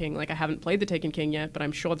Taken King. Like I haven't played the Taken King yet, but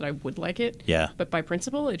I'm sure that I would like it. Yeah. But by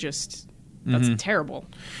principle, that's terrible.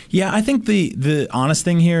 Yeah, I think the honest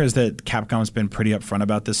thing here is that Capcom's been pretty upfront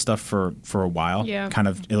about this stuff for a while. Yeah. Kind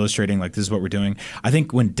of illustrating like this is what we're doing. I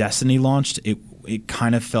think when Destiny launched, it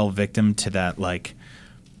kind of fell victim to that like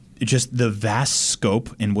just the vast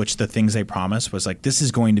scope in which the things they promised was like this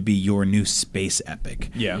is going to be your new space epic.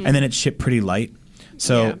 Yeah. And then it shipped pretty light.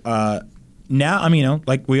 So now, I mean,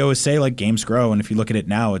 like we always say, like games grow, and if you look at it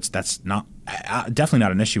now, that's not definitely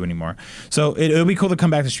not an issue anymore. So it'll be cool to come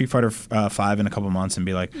back to Street Fighter 5 in a couple months and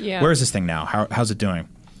be like, Yeah. where is this thing now? How's it doing?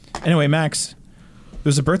 Anyway, Max,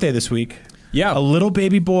 there's a birthday this week. Yeah. A little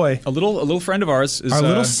baby boy, A little friend of ours is our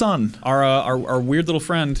little son, our weird little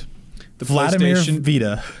friend, the Vladimir PlayStation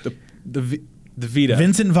Vita, the Vita.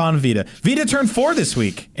 Vincent Von Vita. Vita turned 4 this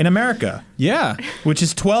week in America, Yeah. which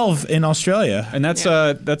is 12 in Australia. And that's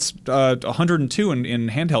 102 in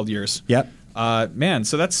handheld years. Yep. Man,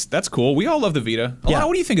 so that's cool. We all love the Vita. Alana, Yeah.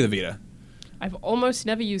 what do you think of the Vita? I've almost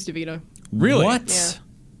never used a Vita. Really? What? Yeah.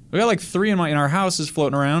 We got like 3 in our houses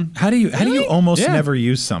floating around. How do you almost Yeah. never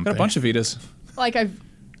use something? Got a bunch of Vitas. Like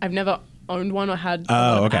I've never owned one or had a Oh,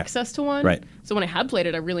 lot of okay. access to one. Right. So when I had played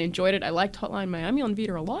it, I really enjoyed it. I liked Hotline Miami on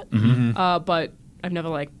Vita a lot. Mm-hmm. But I've never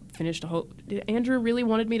like finished a whole. Andrew really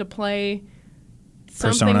wanted me to play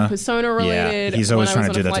something Persona. Persona related. Yeah, he's always when trying I to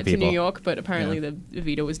was do on a that to flight to New people. York, but apparently the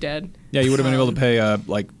Vita was dead. Yeah, you would have been able to pay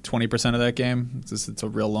like 20% of that game. It's a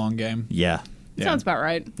real long game. Yeah. Yeah. Sounds about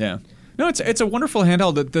right. Yeah. No, it's a wonderful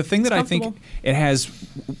handheld. The thing that I think comfortable. it has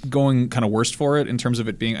going kind of worst for it in terms of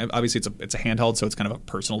it being obviously it's a handheld, so it's kind of a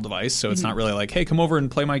personal device. So it's not really like, hey, come over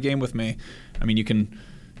and play my game with me. I mean, you can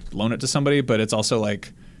loan it to somebody, but it's also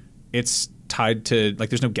like it's tied to like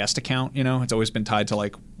there's no guest account. It's always been tied to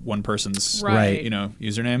like one person's Right.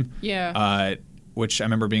 username. Yeah. Which I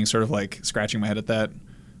remember being sort of like scratching my head at that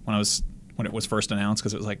when it was first announced,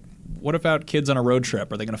 because it was like, what about kids on a road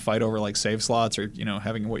trip? Are they going to fight over like save slots or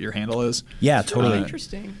having what your handle is? Yeah, Oh, totally.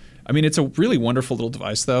 interesting. I mean, it's a really wonderful little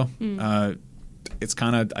device, though. It's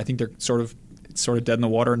kind of I think they're sort of dead in the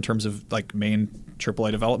water in terms of like main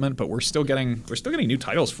AAA development, but we're still getting new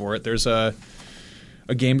titles for it. There's a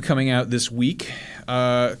game coming out this week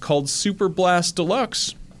called Super Blast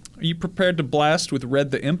Deluxe. Are you prepared to blast with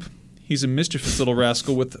Red the Imp? He's a mischievous little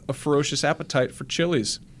rascal with a ferocious appetite for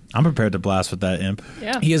chilies. I'm prepared to blast with that imp.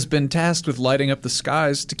 Yeah. He has been tasked with lighting up the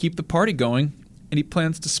skies to keep the party going, and he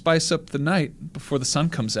plans to spice up the night before the sun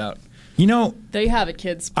comes out. You know, There you have it,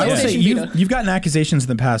 kids. I will say PlayStation Vita. you've gotten accusations in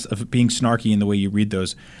the past of being snarky in the way you read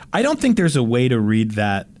those. I don't think there's a way to read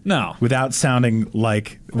that No. without sounding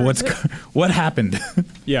like what happened.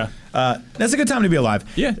 Yeah. That's a good time to be alive.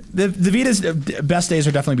 Yeah. The Vita's best days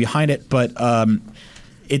are definitely behind it, but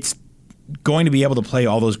it's going to be able to play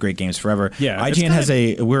all those great games forever. Yeah,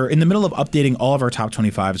 IGN we're in the middle of updating all of our top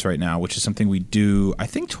 25s right now, which is something we do I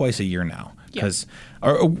think twice a year now. Because,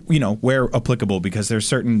 or you know, where applicable, because there's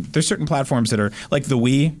certain platforms that are like the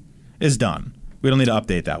Wii is done. We don't need to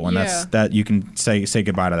update that one. Yeah. That you can say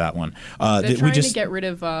goodbye to that one. They're trying to get rid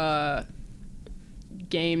of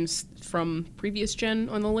games from previous gen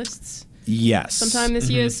on the lists yes sometime this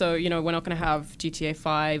year. So we're not going to have GTA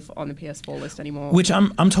 5 on the PS4 list anymore. which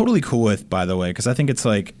I'm totally cool with, by the way, because I think it's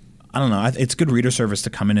like I don't know. It's good reader service to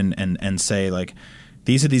come in and say like.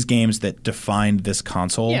 These are these games that defined this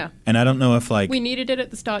console. Yeah. And I don't know if like we needed it at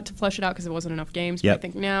the start to flesh it out because there wasn't enough games. But Yep. I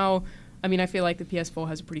think now, I feel like the PS4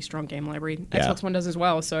 has a pretty strong game library. Yeah. Xbox One does as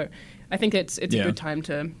well. So I think it's Yeah. a good time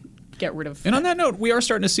to get rid of. And on that note, we are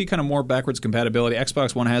starting to see kind of more backwards compatibility.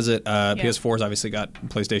 Xbox One has it. PS4's obviously got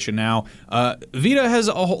PlayStation Now. Vita has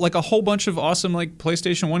a whole bunch of awesome like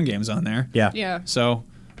PlayStation 1 games on there. yeah. Yeah. So,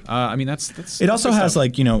 that's It also good has stuff.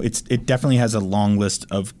 like it definitely has a long list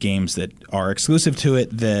of games that are exclusive to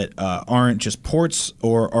it that aren't just ports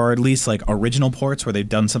or at least like original ports where they've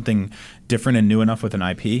done something different and new enough with an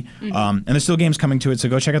IP. Mm-hmm. And there's still games coming to it, so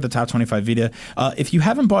go check out the top 25 Vita. If you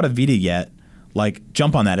haven't bought a Vita yet, like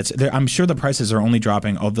jump on that. I'm sure the prices are only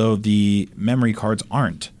dropping, although the memory cards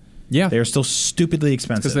aren't. Yeah. They are still stupidly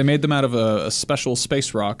expensive. Because they made them out of a special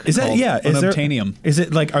space rock. Is that called unobtainium. Is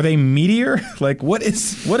it like are they meteor? Like what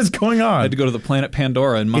is going on? I had to go to the planet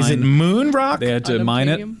Pandora and mine. Is it moon rock? They had to mine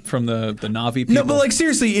it Unobtainium? from the Navi people. No, but like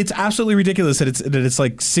seriously, it's absolutely ridiculous that it's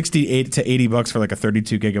like $68 to $80 for like a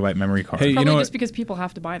 32 gigabyte memory card. Hey, you Probably know just what? because people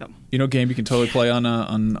have to buy them. You know, a game you can totally play on a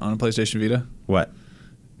PlayStation Vita. What?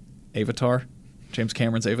 Avatar, James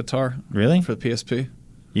Cameron's Avatar. Really? For the PSP.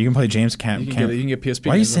 You can play James Cam. You can get PSP.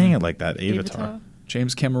 Why are you games on saying there. it like that? Avatar.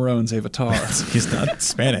 James Cameron's Avatar. He's not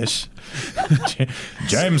Spanish.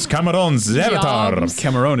 James Cameron's Avatar. James.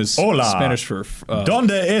 Cameron is Hola. Spanish for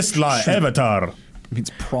Donde es la Avatar? means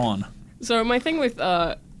prawn. So my thing with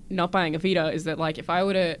not buying a Vita is that like if I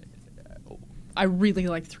were to, I really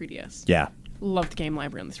like the 3DS. Yeah, Love the game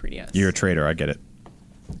library on the 3DS. you're a traitor. I get it.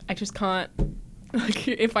 I just can't. Like,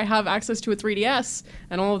 if I have access to a 3DS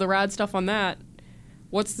and all of the rad stuff on that,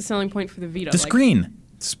 what's the selling point for the Vita? The Like, screen.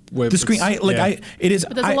 The screen. It is.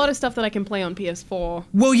 But there's a lot of stuff that I can play on PS4.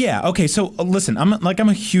 Well, yeah. Okay. So listen, I'm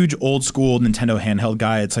a huge old school Nintendo handheld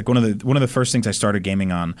guy. It's like one of the first things I started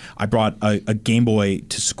gaming on. I brought a Game Boy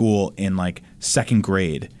to school in like second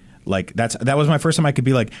grade. Like that was my first time I could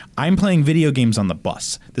be like, I'm playing video games on the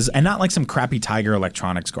bus. And not like some crappy Tiger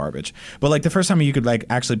Electronics garbage, but like the first time you could like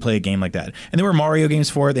actually play a game like that. And there were Mario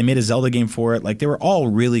games for it. They made a Zelda game for it. Like they were all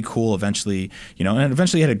really cool eventually, and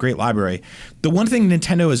eventually had a great library. The one thing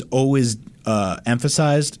Nintendo has always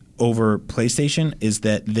emphasized over PlayStation is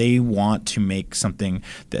that they want to make something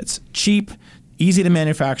that's cheap, easy to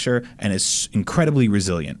manufacture, and is incredibly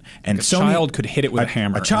resilient. And A child could hit it with a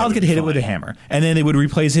hammer. A child and it could would hit be it with a fine. hammer, and then they would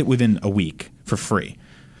replace it within a week for free.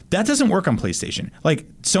 That doesn't work on PlayStation. Like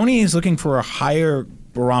Sony is looking for a higher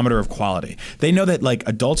barometer of quality. They know that like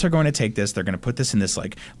adults are going to take this, they're going to put this in this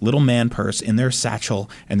like little man purse in their satchel,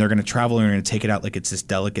 and they're going to travel and they're going to take it out like it's this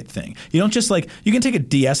delicate thing. You don't just like you can take a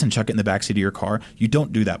DS and chuck it in the backseat of your car. You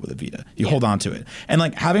don't do that with a Vita. You hold on to it. And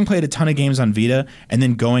like having played a ton of games on Vita and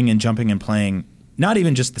then going and jumping and playing not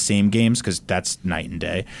even just the same games, because that's night and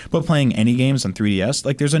day, but playing any games on 3DS,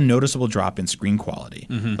 like there's a noticeable drop in screen quality.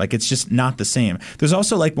 Like it's just not the same. There's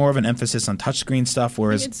also like more of an emphasis on touchscreen stuff,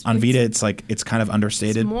 whereas on Vita it's like it's kind of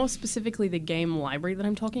understated. It's more specifically the game library that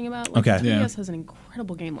I'm talking about. Like, Okay. the 3DS Yeah. has an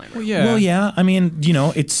incredible game library. Well, yeah. I mean,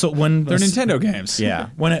 it's so when They're Nintendo games. Yeah.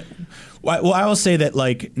 Well, I will say that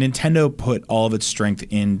like Nintendo put all of its strength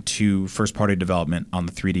into first-party development on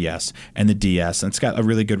the 3DS and the DS, and it's got a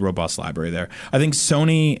really good, robust library there. I think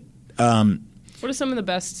Sony. What are some of the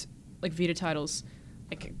best like Vita titles?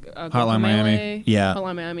 Like Hotline Miami. Yeah.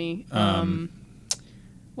 Hotline Miami.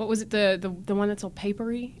 What was it? The one that's all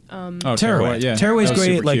papery? Tearaway. Yeah. Tearaway's That was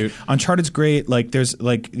great. super Like cute. Uncharted's great. Like there's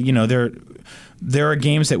like there are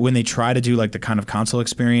games that when they try to do like the kind of console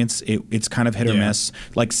experience, it's kind of hit or Yeah. miss.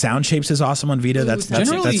 Like Sound Shapes is awesome on Vita. That's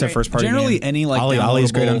their first party. Generally, game. any like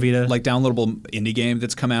Ollie's great on Vita. like downloadable indie game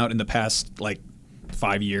that's come out in the past like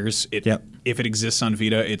 5 years. Yep. If it exists on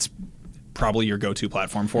Vita, it's probably your go-to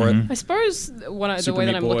platform for it. I suppose the Super way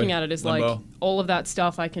that Meat I'm Boy, looking at it is Limbo. like all of that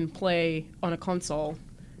stuff I can play on a console,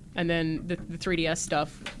 And then the 3DS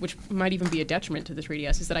stuff, which might even be a detriment to the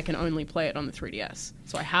 3DS, is that I can only play it on the 3DS.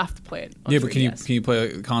 So I have to play it on 3DS. But can you play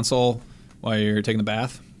a console while you're taking the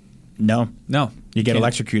bath? No. You get Can't.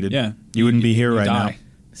 electrocuted. Yeah. You wouldn't be here right die. now.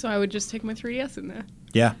 So I would just take my 3DS in there.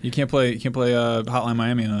 Yeah. You can't play Hotline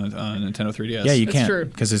Miami on a Nintendo 3DS. Yeah, you That's can't true.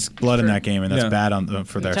 because there's blood in that game, and that's Yeah. bad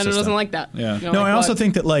for their Nintendo system. doesn't like that. Yeah. You don't No, like I also blood.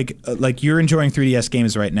 think that like you're enjoying 3DS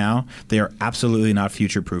games right now, they are absolutely not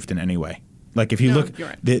future-proofed in any way. Like if you No, look, you're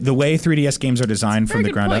right. the way 3DS games are designed Very from the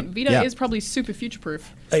good ground point. up. Vita yeah. is probably super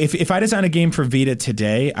future-proof. If I design a game for Vita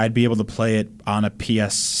today, I'd be able to play it on a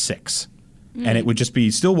PS6, and it would just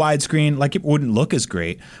be still widescreen. Like it wouldn't look as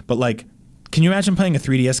great, but like, can you imagine playing a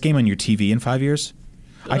 3DS game on your TV in 5 years?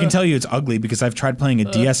 I can tell you it's ugly because I've tried playing a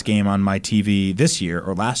DS game on my TV this year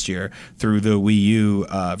or last year through the Wii U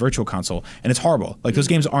Virtual Console, and it's horrible. Like those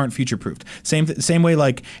games aren't future-proofed. Same way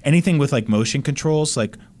like anything with like motion controls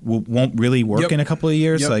like won't really work Yep. in a couple of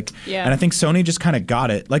years. Yep. Like, Yeah. and I think Sony just kind of got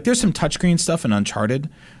it. Like there's some touchscreen stuff in Uncharted,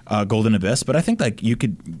 Golden Abyss, but I think like you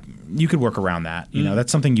could work around that. You know,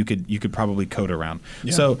 that's something you could probably code around.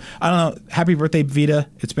 So I don't know. Happy birthday, Vita!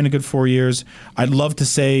 It's been a good 4 years. I'd love to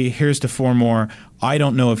say here's to 4 more. I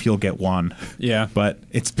don't know if you'll get one. Yeah. but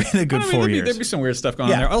it's been a good I mean, 4 there'd years. be some weird stuff going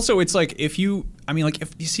Yeah. on there. Also, it's like if you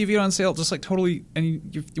see a Vita on sale, just like totally, and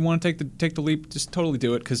you want to take the leap, just totally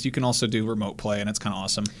do it because you can also do remote play, and it's kind of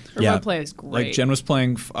awesome. Remote Yeah. play is great. Like Jen was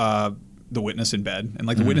playing The Witness in bed, and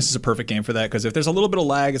like The Witness is a perfect game for that because if there's a little bit of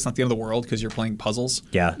lag, it's not the end of the world because you're playing puzzles.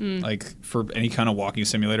 Yeah. Like for any kind of walking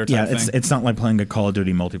simulator type Yeah, thing. it's not like playing a Call of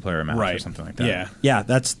Duty multiplayer match or Right. something like that. Yeah. yeah,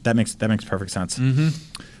 that makes perfect sense.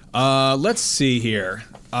 Let's see here.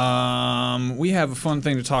 We have a fun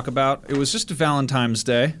thing to talk about. It was just Valentine's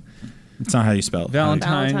Day. It's not how you spell it.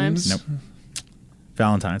 Valentine's? Nope.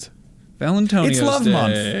 Valentine's. Valentino's It's Love Day.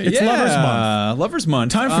 Month. It's Yeah, Lover's Month. Lover's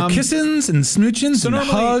Month. Time for kissins and smoochins and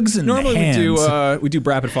normally, hugs and normally hands. we do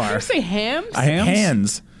rapid fire. Did you say hams? Hams?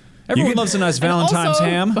 Hands. Everyone You loves a nice Valentine's also-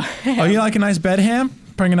 ham. Oh, you like a nice bed ham?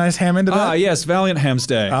 Bring a nice ham into bed? Yes, Valiant Ham's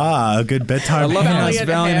Day. A good bedtime I love ham. a nice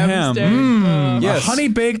Valiant ham. Yes. A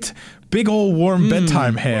honey-baked, big old warm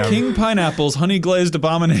bedtime ham. King Pineapple's honey glazed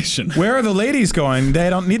abomination. Where are the ladies going? They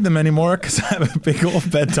don't need them anymore because I have a big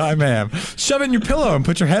old bedtime ham. Shove it in your pillow and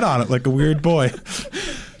put your head on it like a weird boy.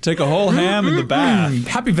 Take a whole ham in the bath.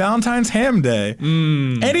 Happy Valentine's Ham Day.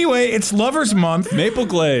 Anyway, it's Lover's Month. Maple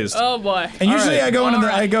glazed. Oh boy. And usually right. I go into All the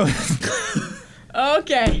right.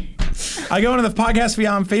 Okay. I go into the Podcast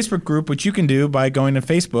Beyond Facebook group, which you can do by going to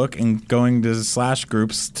Facebook and going to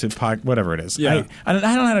 /groups to whatever it is. Yeah. I don't know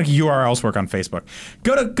how to URLs work on Facebook.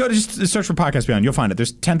 Go to just search for Podcast Beyond. You'll find it.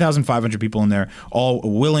 There's 10,500 people in there, all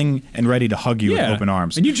willing and ready to hug you with open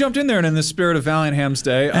arms. And you jumped in there, and in the spirit of Valiant Ham's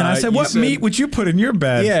Day, And I said, "What meat would you put in your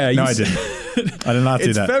bed?" Yeah, no, you I said- didn't. I did not do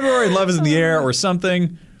It's that. February, love is in the air, or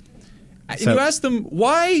something. And So- you ask them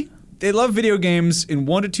why they love video games in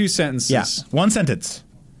 1 to 2 sentences. Yeah, one sentence.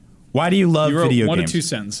 Why do you love You wrote video 1 games? to 2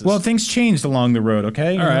 sentences. Well, things changed along the road.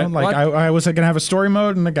 Okay, All right. Like What? I was going to have a story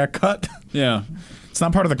mode, and it got cut. Yeah. It's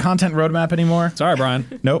not part of the content roadmap anymore. Sorry, Brian.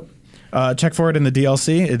 Nope. Check for it in the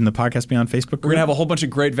DLC in the Podcast Beyond Facebook group. We're gonna have a whole bunch of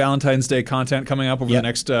great Valentine's Day content coming up over Yep.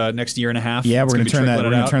 the next year and a half. Yeah, It's we're gonna be turn that. trickling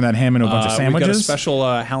We're gonna out. turn that ham into a bunch of We've got a sandwiches. special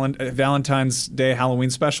Valentine's Day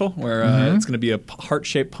Halloween special where it's gonna be a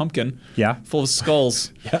heart-shaped pumpkin. Yeah. Full of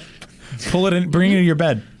skulls. Yep. Pull it in. Bring it into your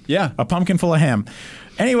bed. Yeah. A pumpkin full of ham.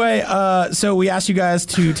 Anyway, so we asked you guys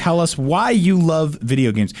to tell us why you love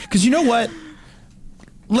video games. Because you know what?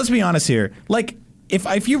 Let's be honest here. Like,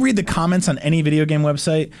 if you read the comments on any video game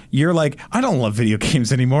website, you're like, I don't love video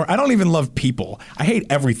games anymore. I don't even love people. I hate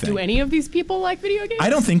everything. Do any of these people like video games? I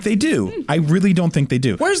don't think they do. I really don't think they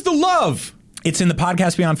do. Where's the love? It's in the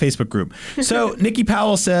Podcast Beyond Facebook group. So Nikki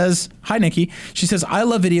Powell says, hi, Nikki. She says, I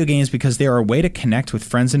love video games because they are a way to connect with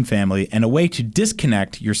friends and family and a way to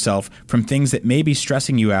disconnect yourself from things that may be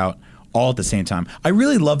stressing you out all at the same time. I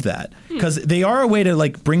really love that because they are a way to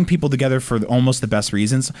like bring people together for almost the best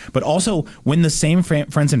reasons, but also when the same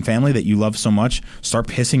friends and family that you love so much start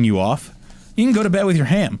pissing you off, you can go to bed with your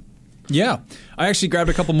ham. Yeah. I actually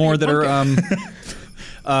grabbed a couple more that are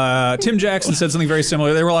Tim Jackson said something very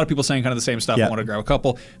similar. There were a lot of people saying kind of the same stuff. Yeah. I wanted to grab a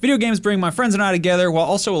couple. Video games bring my friends and I together while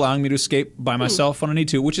also allowing me to escape by myself when I need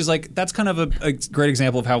to, which is like, that's kind of a great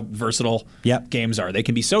example of how versatile Yep. games are. They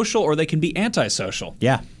can be social or they can be antisocial.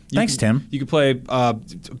 Yeah. Thanks, Tim. You can play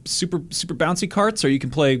super bouncy carts, or you can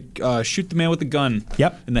play shoot the man with the gun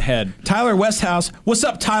Yep. in the head. Tyler Westhouse, what's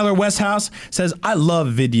up, Tyler Westhouse? Says, I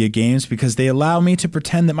love video games because they allow me to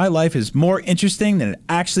pretend that my life is more interesting than it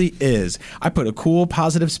actually is. I put a cool,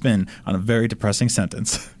 positive spin on a very depressing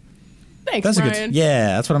sentence. Thanks, That's a Brian. good.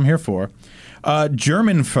 Yeah, that's what I'm here for.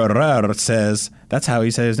 German Ferrer says, that's how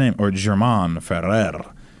he says his name, or German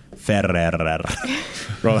Ferrer. Ferrer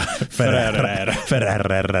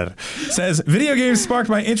says, video games sparked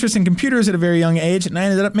my interest in computers at a very young age, and I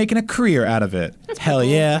ended up making a career out of it. Hell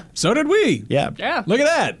yeah. So did we. Yeah. Look at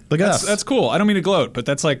that. Look at us. That's cool. I don't mean to gloat, but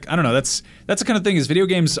that's like, I don't know. That's the kind of thing is video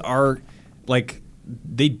games are like,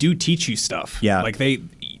 they do teach you stuff. Yeah. Like they...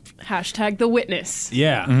 Hashtag The Witness.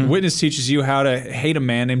 Yeah. Mm-hmm. Witness teaches you how to hate a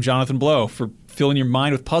man named Jonathan Blow for filling your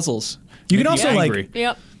mind with puzzles. You can Make also angry.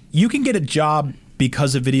 Yep. you can get a job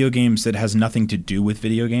because of video games that has nothing to do with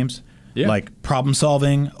video games. Yeah. Like problem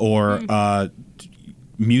solving or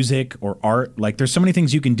music or art. Like there's so many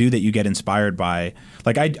things you can do that you get inspired by.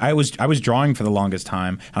 Like I was drawing for the longest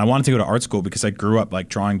time, and I wanted to go to art school because I grew up like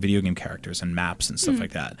drawing video game characters and maps and stuff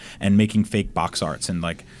like that, and making fake box arts and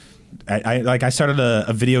like. I started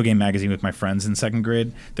a video game magazine with my friends in second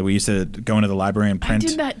grade that we used to go into the library and print. I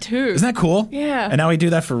did that too. Isn't that cool? Yeah. And now we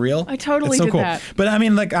do that for real? I totally it's so did cool. that. But I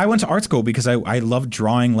mean, like, I went to art school because I loved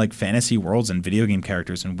drawing like fantasy worlds and video game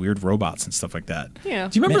characters and weird robots and stuff like that. Yeah.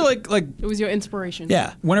 Do you remember like It was your inspiration.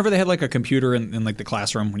 Yeah. whenever they had like a computer in like the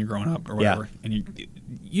classroom when you're growing up or whatever, and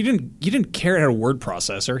you didn't care it had a word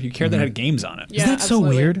processor, you cared that it had games on it. Yeah, Isn't that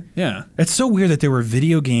absolutely. so weird? Yeah. It's so weird that there were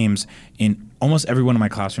video games in almost every one of my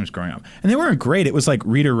classrooms growing up. And they weren't great. It was like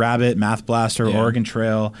Reader Rabbit, Math Blaster, Yeah. Oregon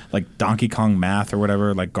Trail, like Donkey Kong Math or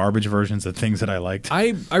whatever, like garbage versions of things that I liked.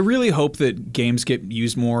 I really hope that games get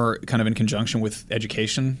used more kind of in conjunction with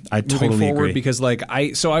education I moving totally forward agree. because like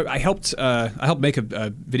I helped make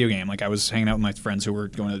a video game. Like I was hanging out with my friends who were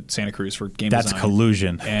going to Santa Cruz for game That's design.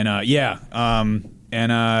 collusion. And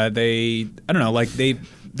they I don't know, like they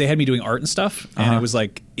had me doing art and stuff, and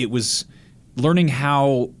it was learning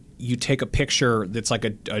how you take a picture that's like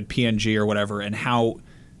a PNG or whatever, and how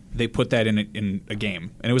they put that in a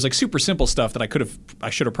game. And it was like super simple stuff that I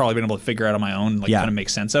should have probably been able to figure out on my own, like kind of make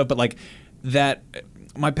sense of. But like that,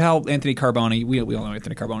 my pal Anthony Carboni, we all know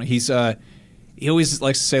Anthony Carboni. He always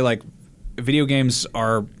likes to say like, video games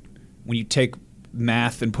are when you take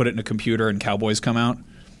math and put it in a computer and cowboys come out.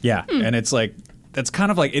 Yeah. And it's like that's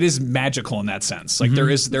kind of like it is magical in that sense. Like there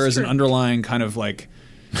is an underlying kind of like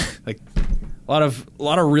a lot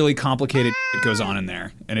of really complicated shit goes on in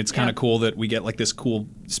there, and it's kind of cool that we get like this cool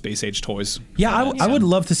space age toys. Yeah, I would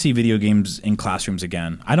love to see video games in classrooms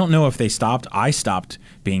again. I don't know if they stopped. I stopped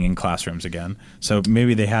being in classrooms again, so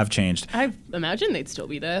maybe they have changed. I imagine they'd still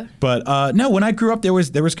be there. But no, when I grew up, there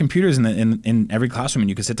was computers in every classroom, and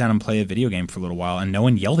you could sit down and play a video game for a little while, and no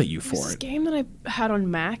one yelled at you for This it. game that I had on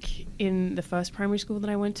Mac in the first primary school that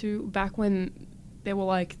I went to, back when there were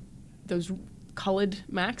like those colored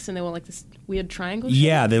Macs, and they were like this weird triangle shape.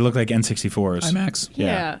 Yeah, they look like N64s. IMAX.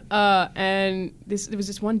 Yeah. And there was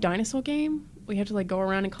this one dinosaur game where you had to like go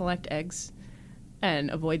around and collect eggs and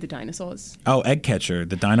avoid the dinosaurs. Oh, Egg Catcher,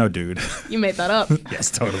 the Dino Dude. You made that up. Yes,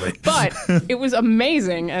 totally. But it was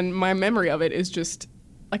amazing, and my memory of it is just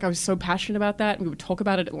like I was so passionate about that. We would talk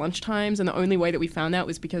about it at lunchtimes, and the only way that we found that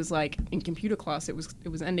was because like in computer class it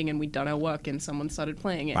was ending and we'd done our work and someone started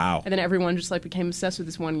playing it. Wow. And then everyone just like became obsessed with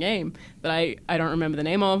this one game that I don't remember the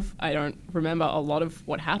name of. I don't remember a lot of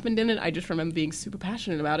what happened in it. I just remember being super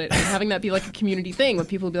passionate about it and having that be like a community thing where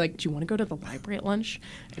people would be like, "Do you want to go to the library at lunch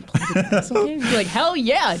and play the dinosaur game?" You'd be like, "Hell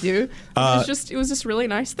yeah, dude!" It was just really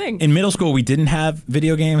nice thing. In middle school, we didn't have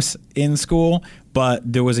video games in school, but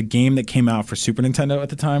there was a game that came out for Super Nintendo at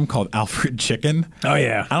the time called Alfred Chicken. Oh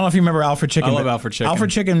yeah. I don't know if you remember Alfred Chicken. I love but Alfred Chicken.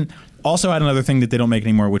 Alfred Chicken also had another thing that they don't make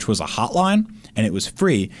anymore, which was a hotline, and it was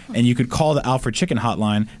free. And you could call the Alfred Chicken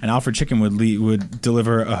hotline, and Alfred Chicken would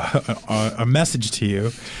deliver a message to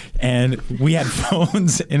you. And we had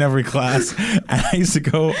phones in every class, and I used to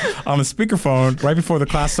go on the speakerphone right before the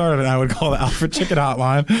class started, and I would call the Alfred Chicken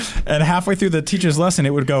hotline. And halfway through the teacher's lesson,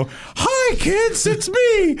 it would go, "Hi kids, it's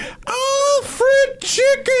me, Alfred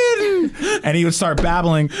Chicken," and he would start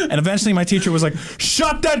babbling. And eventually, my teacher was like,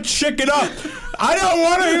 "Shut that chicken up! I don't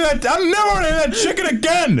want to hear that. I'm never going to hear that chicken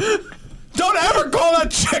again. Don't ever call that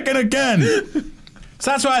chicken again."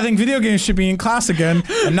 So that's why I think video games should be in class again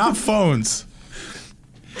and not phones.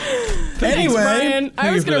 Anyway, Brian,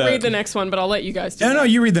 I was for going to that. read the next one, but I'll let you guys do no, that.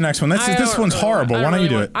 you read the next one. This one's horrible. Why don't you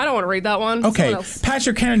do it? I don't want to read that one. Okay, Someone else.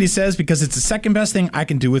 Patrick Kennedy says because it's the second best thing I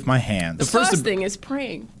can do with my hands. First thing is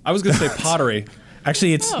praying. I was gonna say pottery.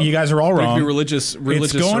 Actually, it's you guys are all It'd wrong. be religious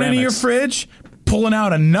It's going into your ceramics. fridge, pulling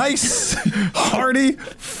out a nice, hearty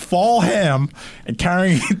fall ham, and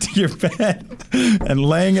carrying it to your bed and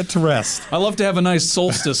laying it to rest. I love to have a nice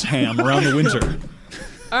solstice ham around the winter.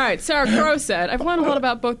 All right, Sarah Crow said, "I've learned a lot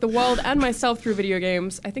about both the world and myself through video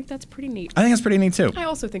games. I think that's pretty neat." I think that's pretty neat too. I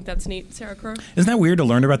also think that's neat, Sarah Crow. Isn't that weird to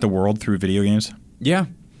learn about the world through video games? Yeah.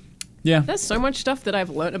 Yeah. There's so much stuff that I've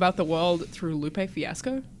learnt about the world through Lupe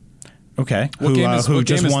Fiasco. Okay. What game is who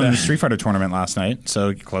just won that? the Street Fighter tournament last night,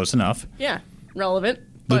 so close enough. Yeah, relevant.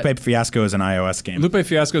 But Lupe Fiasco is an iOS game. Lupe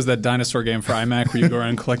Fiasco is that dinosaur game for iMac where you go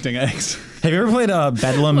around collecting eggs. Have you ever played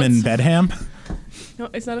Bedlam in Bedham? no,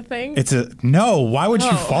 is that a thing? No. Why would you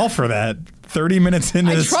Oh. fall for that? 30 minutes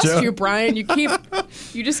into I this trust joke. you, Brian.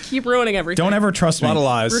 You just keep ruining everything. Don't ever trust A me. lot of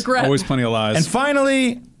lies. Regret. Always plenty of lies. And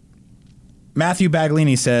finally, Matthew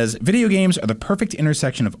Baglini says, video games are the perfect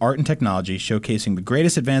intersection of art and technology, showcasing the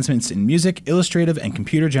greatest advancements in music, illustrative, and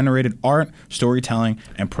computer-generated art, storytelling,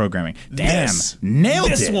 and programming. Damn,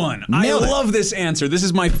 nailed this it. one. Nailed I it. love this answer. This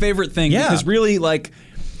is my favorite thing Yeah. because really, like,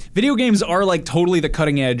 video games are like totally the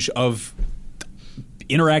cutting edge of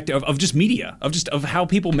interactive of just media, of how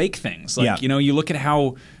people make things. Like, Yeah. you know, you look at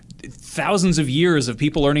how thousands of years of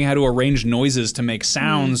people learning how to arrange noises to make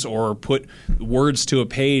sounds or put words to a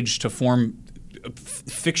page to form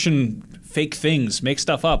fiction, fake things, make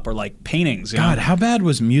stuff up, or like paintings. You God, know? how bad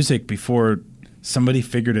was music before somebody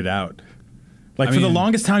figured it out? Like, I for the mean-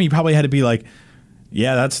 longest time, you probably had to be like,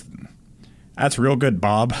 yeah, that's real good,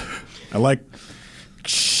 Bob. I like,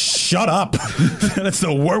 shut up. That's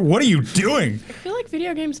the word. What are you doing? I feel like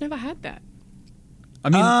video games never had that. I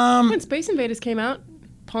mean, When Space Invaders came out,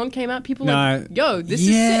 Pong came out, people Nah, were like, yo, this is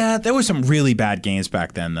Yeah, sick. there were some really bad games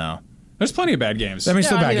back then, though. there's plenty of bad games. I mean,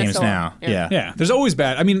 still I bad mean, games that's now. still- yeah. Yeah, there's always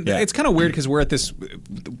bad. I mean, Yeah. it's kind of weird because we're at this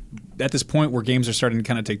point where games are starting to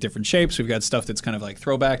kind of take different shapes. We've got stuff that's kind of like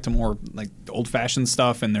throwback to more like old-fashioned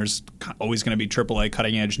stuff, and there's always going to be AAA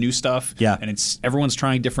cutting-edge new stuff. Yeah. and everyone's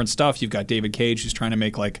trying different stuff. You've got David Cage who's trying to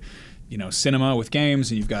make like, cinema with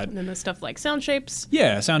games, and you've got And then there's stuff like Sound Shapes. Sound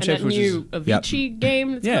And Shapes, that which new is Avicii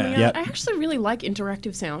game that's Yeah. coming out. Yep. I actually really like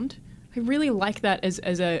interactive sound. I really like that as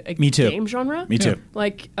a Me too. game genre. Me too.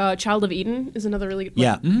 Like Child of Eden is another really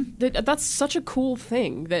Yeah. That's such a cool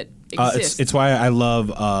thing that It's exists. it's why I love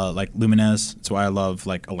like Lumines. It's why I love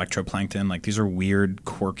like Electroplankton. Like, these are weird,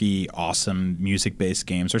 quirky, awesome music-based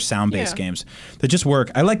games or sound-based Yeah. games that just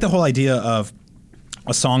work. I like the whole idea of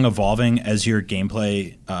a song evolving as your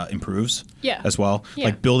gameplay improves. Yeah. As well. Yeah.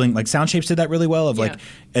 Like building, like Sound Shapes did that really well. Of like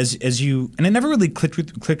Yeah. as you, and it never really clicked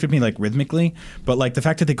with me like rhythmically, but like the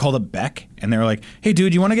fact that they called up Beck and they were like, "Hey,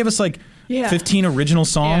 dude, you want to give us like Yeah. 15 original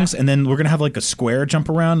songs, Yeah. and then we're gonna have like a square jump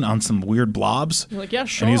around on some weird blobs." You're like, yeah,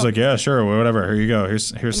 sure. And he's like, "Yeah, sure, whatever. Here you go.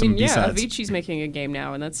 Here's I some mean, yeah, B-sides." Avicii's making a game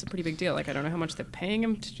now, and that's a pretty big deal. Like, I don't know how much they're paying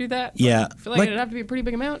him to do that. but Yeah, I feel like, like- it'd have to be a pretty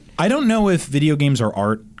big amount. I don't know if video games are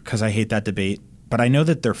art because I hate that debate, but I know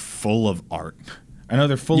that they're full of art. I know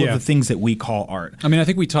they're full Yeah. of the things that we call art. I mean, I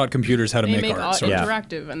think we taught computers how to They make make art. art So Yeah.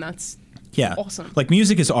 interactive, and that's Yeah, awesome. Like,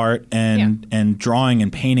 music is art, and drawing and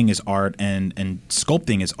painting is art, and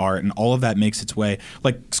sculpting is art, and all of that makes its way.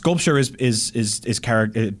 Like, sculpture is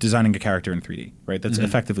designing a character in 3D, right? That's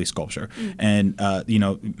effectively sculpture, and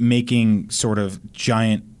making sort of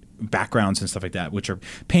giant backgrounds and stuff like that, which are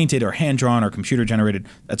painted or hand drawn or computer generated.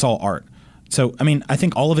 That's all art. So, I mean, I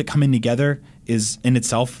think all of it coming together is in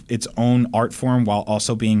itself its own art form while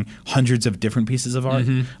also being hundreds of different pieces of art.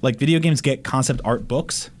 Like, video games get concept art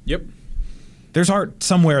books. Yep. There's art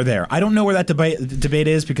somewhere there. I don't know where that debate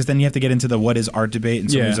is, because then you have to get into the what is art debate.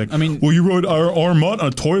 And somebody's Yeah, like, I mean- well, you wrote Armut on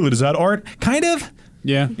a toilet. Is that art? Kind of.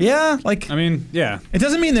 Yeah. Yeah. Like, I mean, yeah. it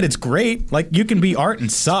doesn't mean that it's great. Like, you can be art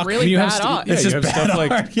and suck. really you have bad st- art. yeah, It's you just have bad stuff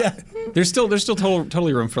like- art. Yeah. There's still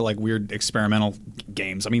totally room for like weird experimental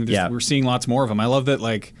games. I mean, Yeah. we're seeing lots more of them. I love that.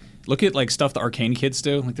 Like, look at like stuff the Arcane kids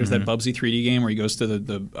do. Like, there's that Bubsy 3D game where he goes to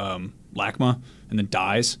the LACMA and then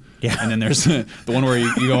dies. Yeah. And then there's the one where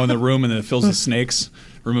you go in the room and then it fills with snakes.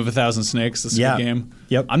 Room of 1,000 Snakes. That's a Yeah. good game.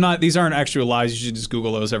 Yep. These aren't actual lies. You should just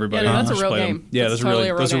Google those. Everybody. Yeah, no, that's a Just real play game. them. Yeah, That's those are totally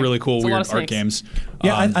a real those are game. really cool It's a lot weird of art snakes. games.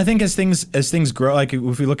 Yeah, I think as things grow, like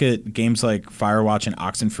if we look at games like Firewatch and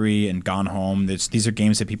Oxenfree and Gone Home, these are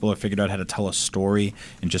games that people have figured out how to tell a story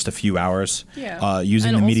in just a few hours. Yeah. Using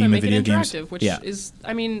and the also medium of make video it games. interactive, which yeah. is,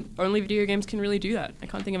 I mean, only video games can really do that. I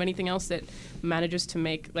can't think of anything else that manages to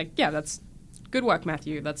make, like, yeah, that's good work,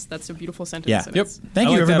 Matthew. That's a beautiful sentence. Yeah. and Yep. it's- Thank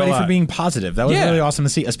I you, like that a everybody, lot. for being positive. That was Yeah. really awesome to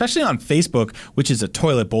see, especially on Facebook, which is a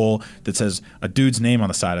toilet bowl that says a dude's name on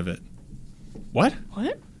the side of it. What?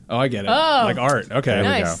 What? Oh, I get it. Oh. Like art. Okay. we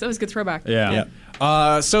Nice. go. That was a good throwback.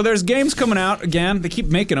 Yeah. So there's games coming out again. They keep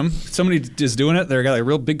making them. Somebody is doing it. They've got a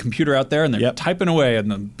real big computer out there, and they're Yep. typing away in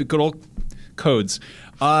the big good old codes.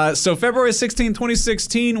 So February 16,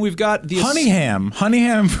 2016, we've got the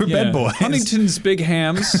Honeyham for bed boys. Huntington's Big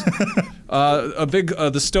Hams.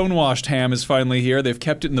 The stonewashed ham is finally here. They've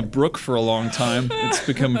kept it in the brook for a long time. It's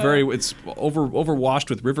become it's overwashed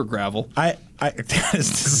with river gravel. That is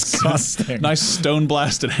disgusting. Nice stone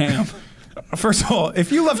blasted ham. First of all,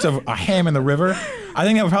 if you left a ham in the river, I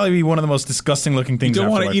think that would probably be one of the most disgusting looking things. You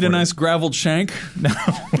don't want to eat a for nice graveled shank?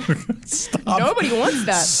 Stop. Nobody wants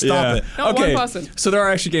that. Stop it. Not one person. So there are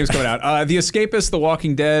actually games coming out. The Escapist, The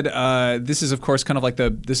Walking Dead. This is, of course, kind of like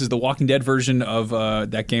this is the Walking Dead version of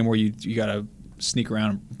that game where you gotta sneak around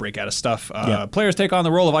and break out of stuff. Players take on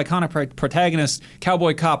the role of iconic protagonist,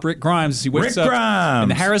 cowboy cop Rick Grimes as he wakes up in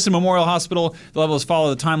the Harrison Memorial Hospital. The levels follow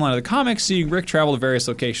the timeline of the comics, seeing Rick travel to various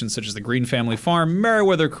locations such as the Green Family Farm,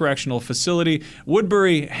 Meriwether Correctional Facility,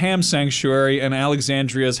 Woodbury Ham Sanctuary, and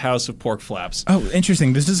Alexandria's House of Pork Flaps. Oh,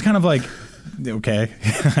 interesting. This is kind of like... Okay.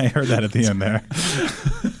 I heard that at the end there.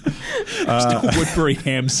 Woodbury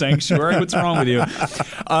Ham Sanctuary. What's wrong with you?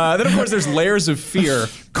 Then, of course, there's Layers of Fear.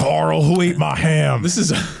 Carl, who ate my ham? This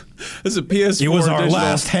is a PS4 It was our digital.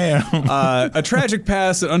 last ham. A tragic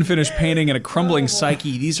past, an unfinished painting, and a crumbling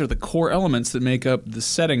psyche. These are the core elements that make up the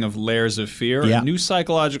setting of Layers of Fear, a new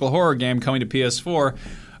psychological horror game coming to PS4.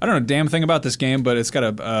 I don't know a damn thing about this game, but it's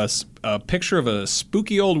got a picture of a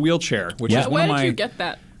spooky old wheelchair, which is one of my... Where did you get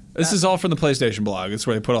that? This is all from the PlayStation blog. It's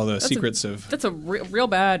where they put all the secrets of... That's a real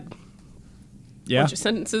bad... bunch of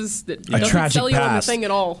sentences that a doesn't tragic sell you on the past, thing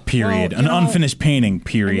at all. Period. Well, An unfinished painting.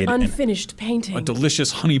 Period. An unfinished painting. A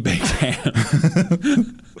delicious honey-baked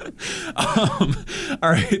ham. All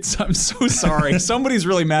right, so I'm so sorry. Somebody's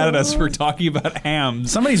really mad at us for talking about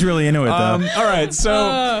hams. Somebody's really into it, though. All right,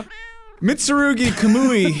 so... Mitsurugi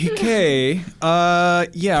Kamui Hikei,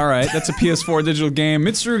 all right, that's a PS4 digital game.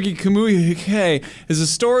 Mitsurugi Kamui Hikei is a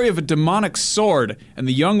story of a demonic sword and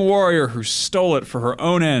the young warrior who stole it for her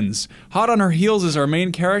own ends. Hot on her heels is our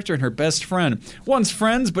main character and her best friend. Once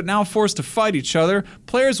friends, but now forced to fight each other,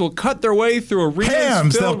 players will cut their way through arenas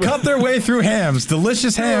Hams! They'll cut their way through hams.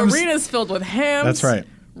 Delicious hams. Arenas filled with hams. That's right.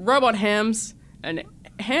 Robot hams and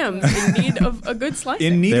hams in need of a good slicing.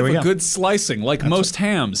 In need of a good slicing, like most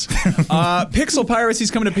hams. Pixel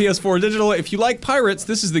Piracy's coming to PS4 Digital. If you like pirates,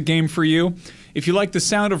 this is the game for you. If you like the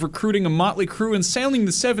sound of recruiting a motley crew and sailing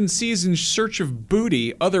the seven seas in search of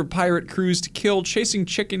booty, other pirate crews to kill, chasing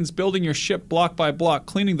chickens, building your ship block by block,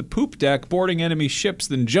 cleaning the poop deck, boarding enemy ships,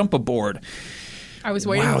 then jump aboard. I was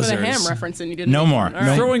waiting for the ham reference and you didn't. No more.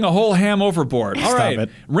 Right. Throwing a whole ham overboard. All right. Stop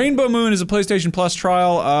it. Rainbow Moon is a PlayStation Plus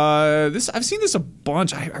trial. I've seen this a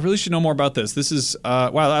bunch. I really should know more about this. This is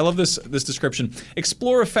wow. I love this description.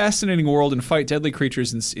 Explore a fascinating world and fight deadly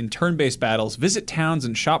creatures in turn-based battles. Visit towns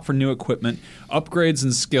and shop for new equipment, upgrades,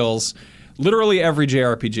 and skills. Literally every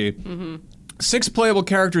JRPG. Mm-hmm. 6 playable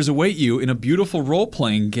characters await you in a beautiful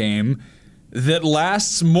role-playing game that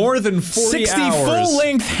lasts more than 40 60 hours.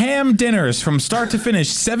 full-length ham dinners from start to finish.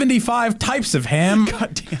 75 types of ham.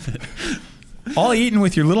 God damn it. All eaten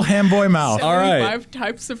with your little ham boy mouth. All right. 5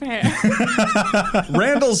 types of ham.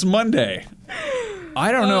 Randall's Monday.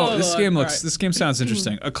 I don't know. This Lord. game All looks. right. This game sounds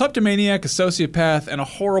interesting. A kleptomaniac, a sociopath, and a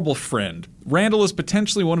horrible friend. Randall is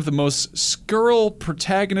potentially one of the most scurril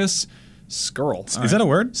protagonists. Scurril. Is that a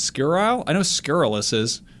word? Scurrile? I know scurrilous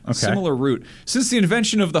is. Okay. Similar root. Since the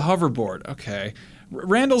invention of the hoverboard. Okay.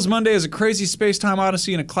 Randall's Monday is a crazy space-time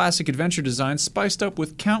odyssey and a classic adventure design spiced up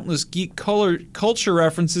with countless geek culture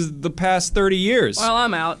references the past 30 years. Well,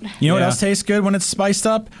 I'm out. You know what else tastes good when it's spiced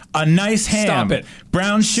up? A nice ham. Stop it.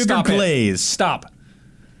 Brown sugar Stop it. glaze. Stop.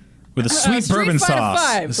 With a sweet bourbon Street Fighter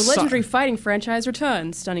sauce. V, the legendary fighting franchise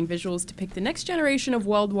returns. Stunning visuals depict the next generation of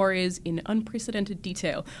world warriors in unprecedented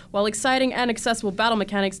detail, while exciting and accessible battle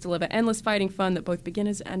mechanics deliver endless fighting fun that both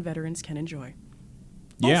beginners and veterans can enjoy.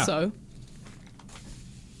 Yeah. Also,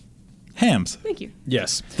 Hams. thank you.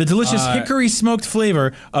 Yes. The delicious hickory smoked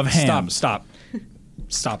flavor of ham. Stop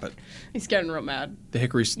it. He's getting real mad. The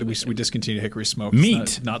hickory, we discontinued hickory smoke. Meat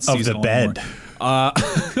It's not of the seasonal bed.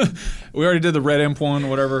 anymore. We already did the Red Imp one,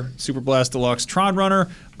 whatever. Super Blast Deluxe. Tron Runner.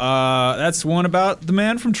 That's one about the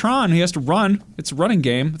man from Tron. He has to run. It's a running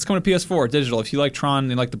game. It's coming to PS4 digital. If you like Tron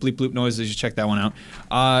and you like the bleep bloop noises, you check that one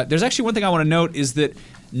out. There's actually one thing I want to note is that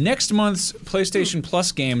next month's PlayStation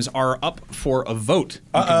Plus games are up for a vote.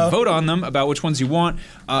 You can vote on them about which ones you want.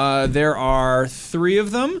 There are 3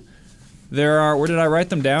 of them. Where did I write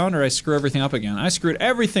them down, or did I screw everything up again? I screwed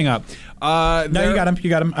everything up. No, you got them. You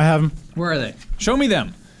got them. I have them. Where are they? Show me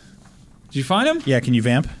them. Did you find them? Yeah, can you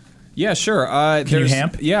vamp? Yeah, sure. Can you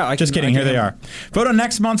hamp? Yeah, I Just can. kidding. I Here can they hamp. are. Vote on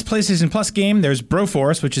next month's PlayStation Plus game. There's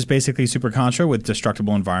Broforce, which is basically Super Contra with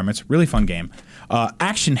destructible environments. Really fun game.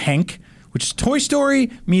 Action Hank, which is Toy Story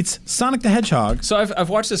meets Sonic the Hedgehog. So I've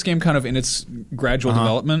watched this game kind of in its gradual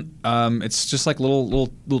development. It's just like little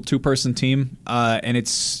 2-person team, and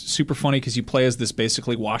it's super funny because you play as this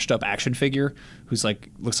basically washed up action figure who's like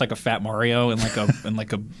looks like a fat Mario in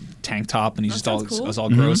like a tank top, and he's just all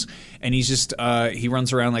gross, and he's just he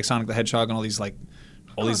runs around like Sonic the Hedgehog and all these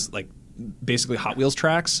basically Hot Wheels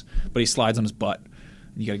tracks, but he slides on his butt.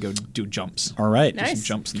 You got to go do jumps. All right. Nice. Some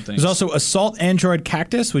jumps and things. There's also Assault Android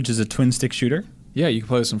Cactus, which is a twin stick shooter. Yeah, you can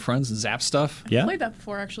play with some friends and zap stuff. Yeah. Played that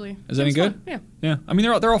before, actually. Is that any good? Fun. Yeah. Yeah. I mean,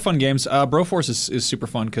 they're all fun games. Broforce is super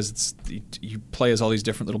fun because you play as all these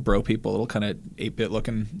different little bro people, little kind of 8-bit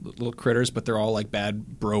looking little critters, but they're all like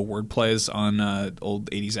bad bro word plays on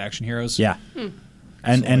old 80s action heroes. Yeah.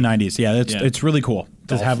 And 90s. Yeah, it's really cool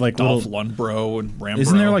to have like Dolph little. Lundbro and Rambro.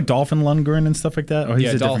 Isn't there like Dolphin Lundgren and stuff like that? Oh,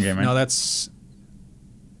 he's a Dolph, different game, right? No, that's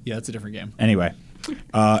a different game. Anyway.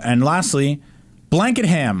 And lastly, Blanket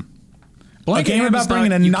Ham. A game about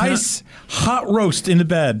bringing a nice hot roast into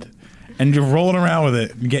bed and you're rolling around with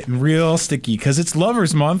it and getting real sticky because it's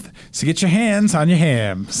Lovers Month, so get your hands on your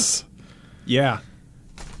hams. Yeah.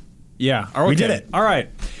 Okay. We did it. All right.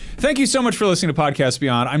 Thank you so much for listening to Podcast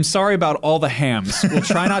Beyond. I'm sorry about all the hams. We'll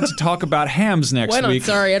try not to talk about hams next We're not week.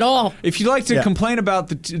 sorry at all. If you'd like to complain about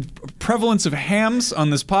the prevalence of hams on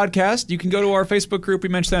this podcast, you can go to our Facebook group. We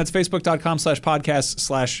mentioned that. It's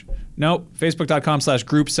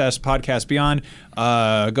facebook.com/group/podcast beyond.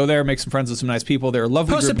 Go there, make some friends with some nice people. They're a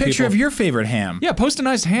lovely Post group a picture of of your favorite ham. Yeah, post a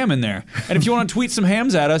nice ham in there. And if you want to tweet some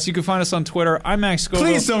hams at us, you can find us on Twitter. I'm Max Scoville.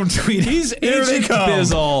 Please don't tweet. He's Here they Agent come.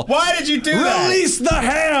 Bizzle. Why did you do that? Release the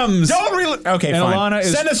hams! Don't Okay, And fine. Alana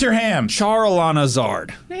is Send us your hams. Charlana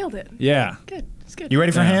Zard. Nailed it. Yeah. Good. It's good. You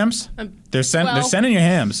ready for hams? They're sending your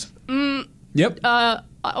hams. Yep.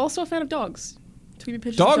 Also a fan of dogs. Tweet me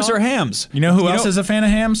pictures Dogs of are hams. You know who else is a fan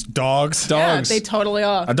of hams? Dogs. Yeah, they totally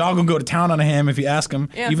are. A dog will go to town on a ham if you ask him,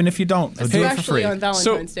 Yeah. even if you don't. They'll do it for Especially free. on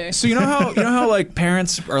Valentine's Day. So you know how like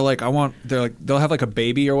parents are like they'll have like a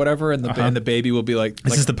baby or whatever and the baby will be like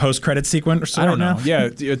Is this the post-credit sequence? I don't know. Now? Yeah,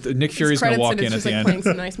 Nick Fury's gonna Credits walk and in it's at just the like end. playing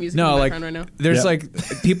some nice music No, in the like background right now. there's Yeah.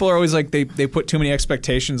 like people are always like they put too many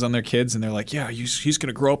expectations on their kids and they're like, yeah, he's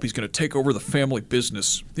gonna grow up, he's gonna take over the family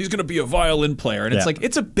business, he's gonna be a violin player, and it's Yeah. like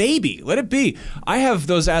it's a baby, let it be. I have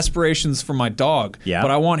those aspirations for my dog,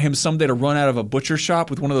 but I want him someday to run out of a butcher shop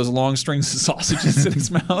with one of those long strings of sausages in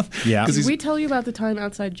his mouth. Yeah. Did we tell you about the time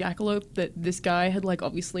outside Jackalope that this guy had like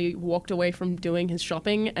obviously walked away from doing his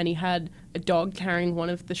shopping and he had a dog carrying one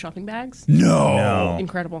of the shopping bags? No.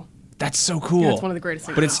 Incredible. That's so cool. Yeah, it's one of the greatest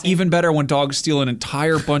things But I've it's seen. even better when dogs steal an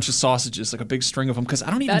entire bunch of sausages, like a big string of them, because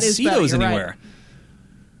I don't even That is see better, those you're anywhere. right.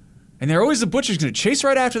 And they're always the butcher's going to chase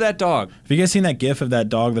right after that dog. Have you guys seen that gif of that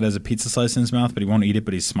dog that has a pizza slice in his mouth, but he won't eat it,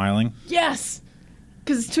 but he's smiling? Yes!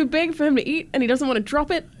 Because it's too big for him to eat and he doesn't want to drop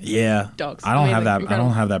it. Yeah. Dogs. I don't have Amazing. that. I Incredible.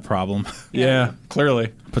 don't have that problem. Yeah, clearly.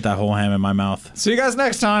 Put that whole ham in my mouth. See you guys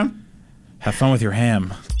next time. Have fun with your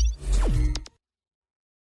ham.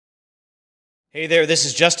 Hey there, this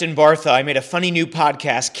is Justin Bartha. I made a funny new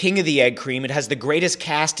podcast, King of the Egg Cream. It has the greatest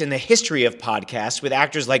cast in the history of podcasts with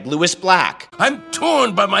actors like Louis Black, I'm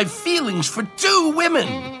torn by my feelings for two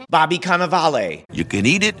women. Bobby Cannavale, You can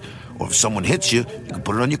eat it, or if someone hits you, you can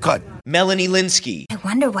put it on your cut. Melanie Linsky, I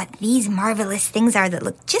wonder what these marvelous things are that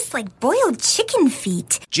look just like boiled chicken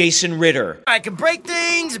feet. Jason Ritter, I can break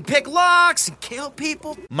things and pick locks and kill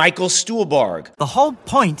people. Michael Stuhlbarg, The whole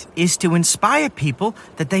point is to inspire people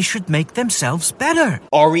that they should make themselves better.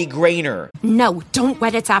 Ari Grainer, No, don't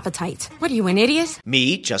whet its appetite. What are you, an idiot?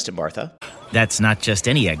 me, Justin Bartha, That's not just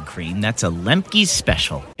any egg cream, that's a Lemke's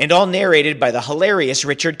special. and all narrated by the hilarious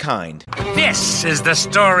Richard Kind. This is the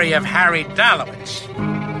story of Harry Dalowitz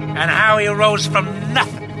and how he rose from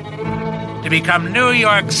nothing to become New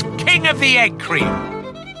York's King of the Egg Cream.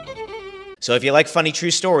 So if you like funny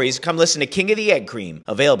true stories, come listen to King of the Egg Cream,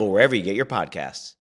 available wherever you get your podcasts.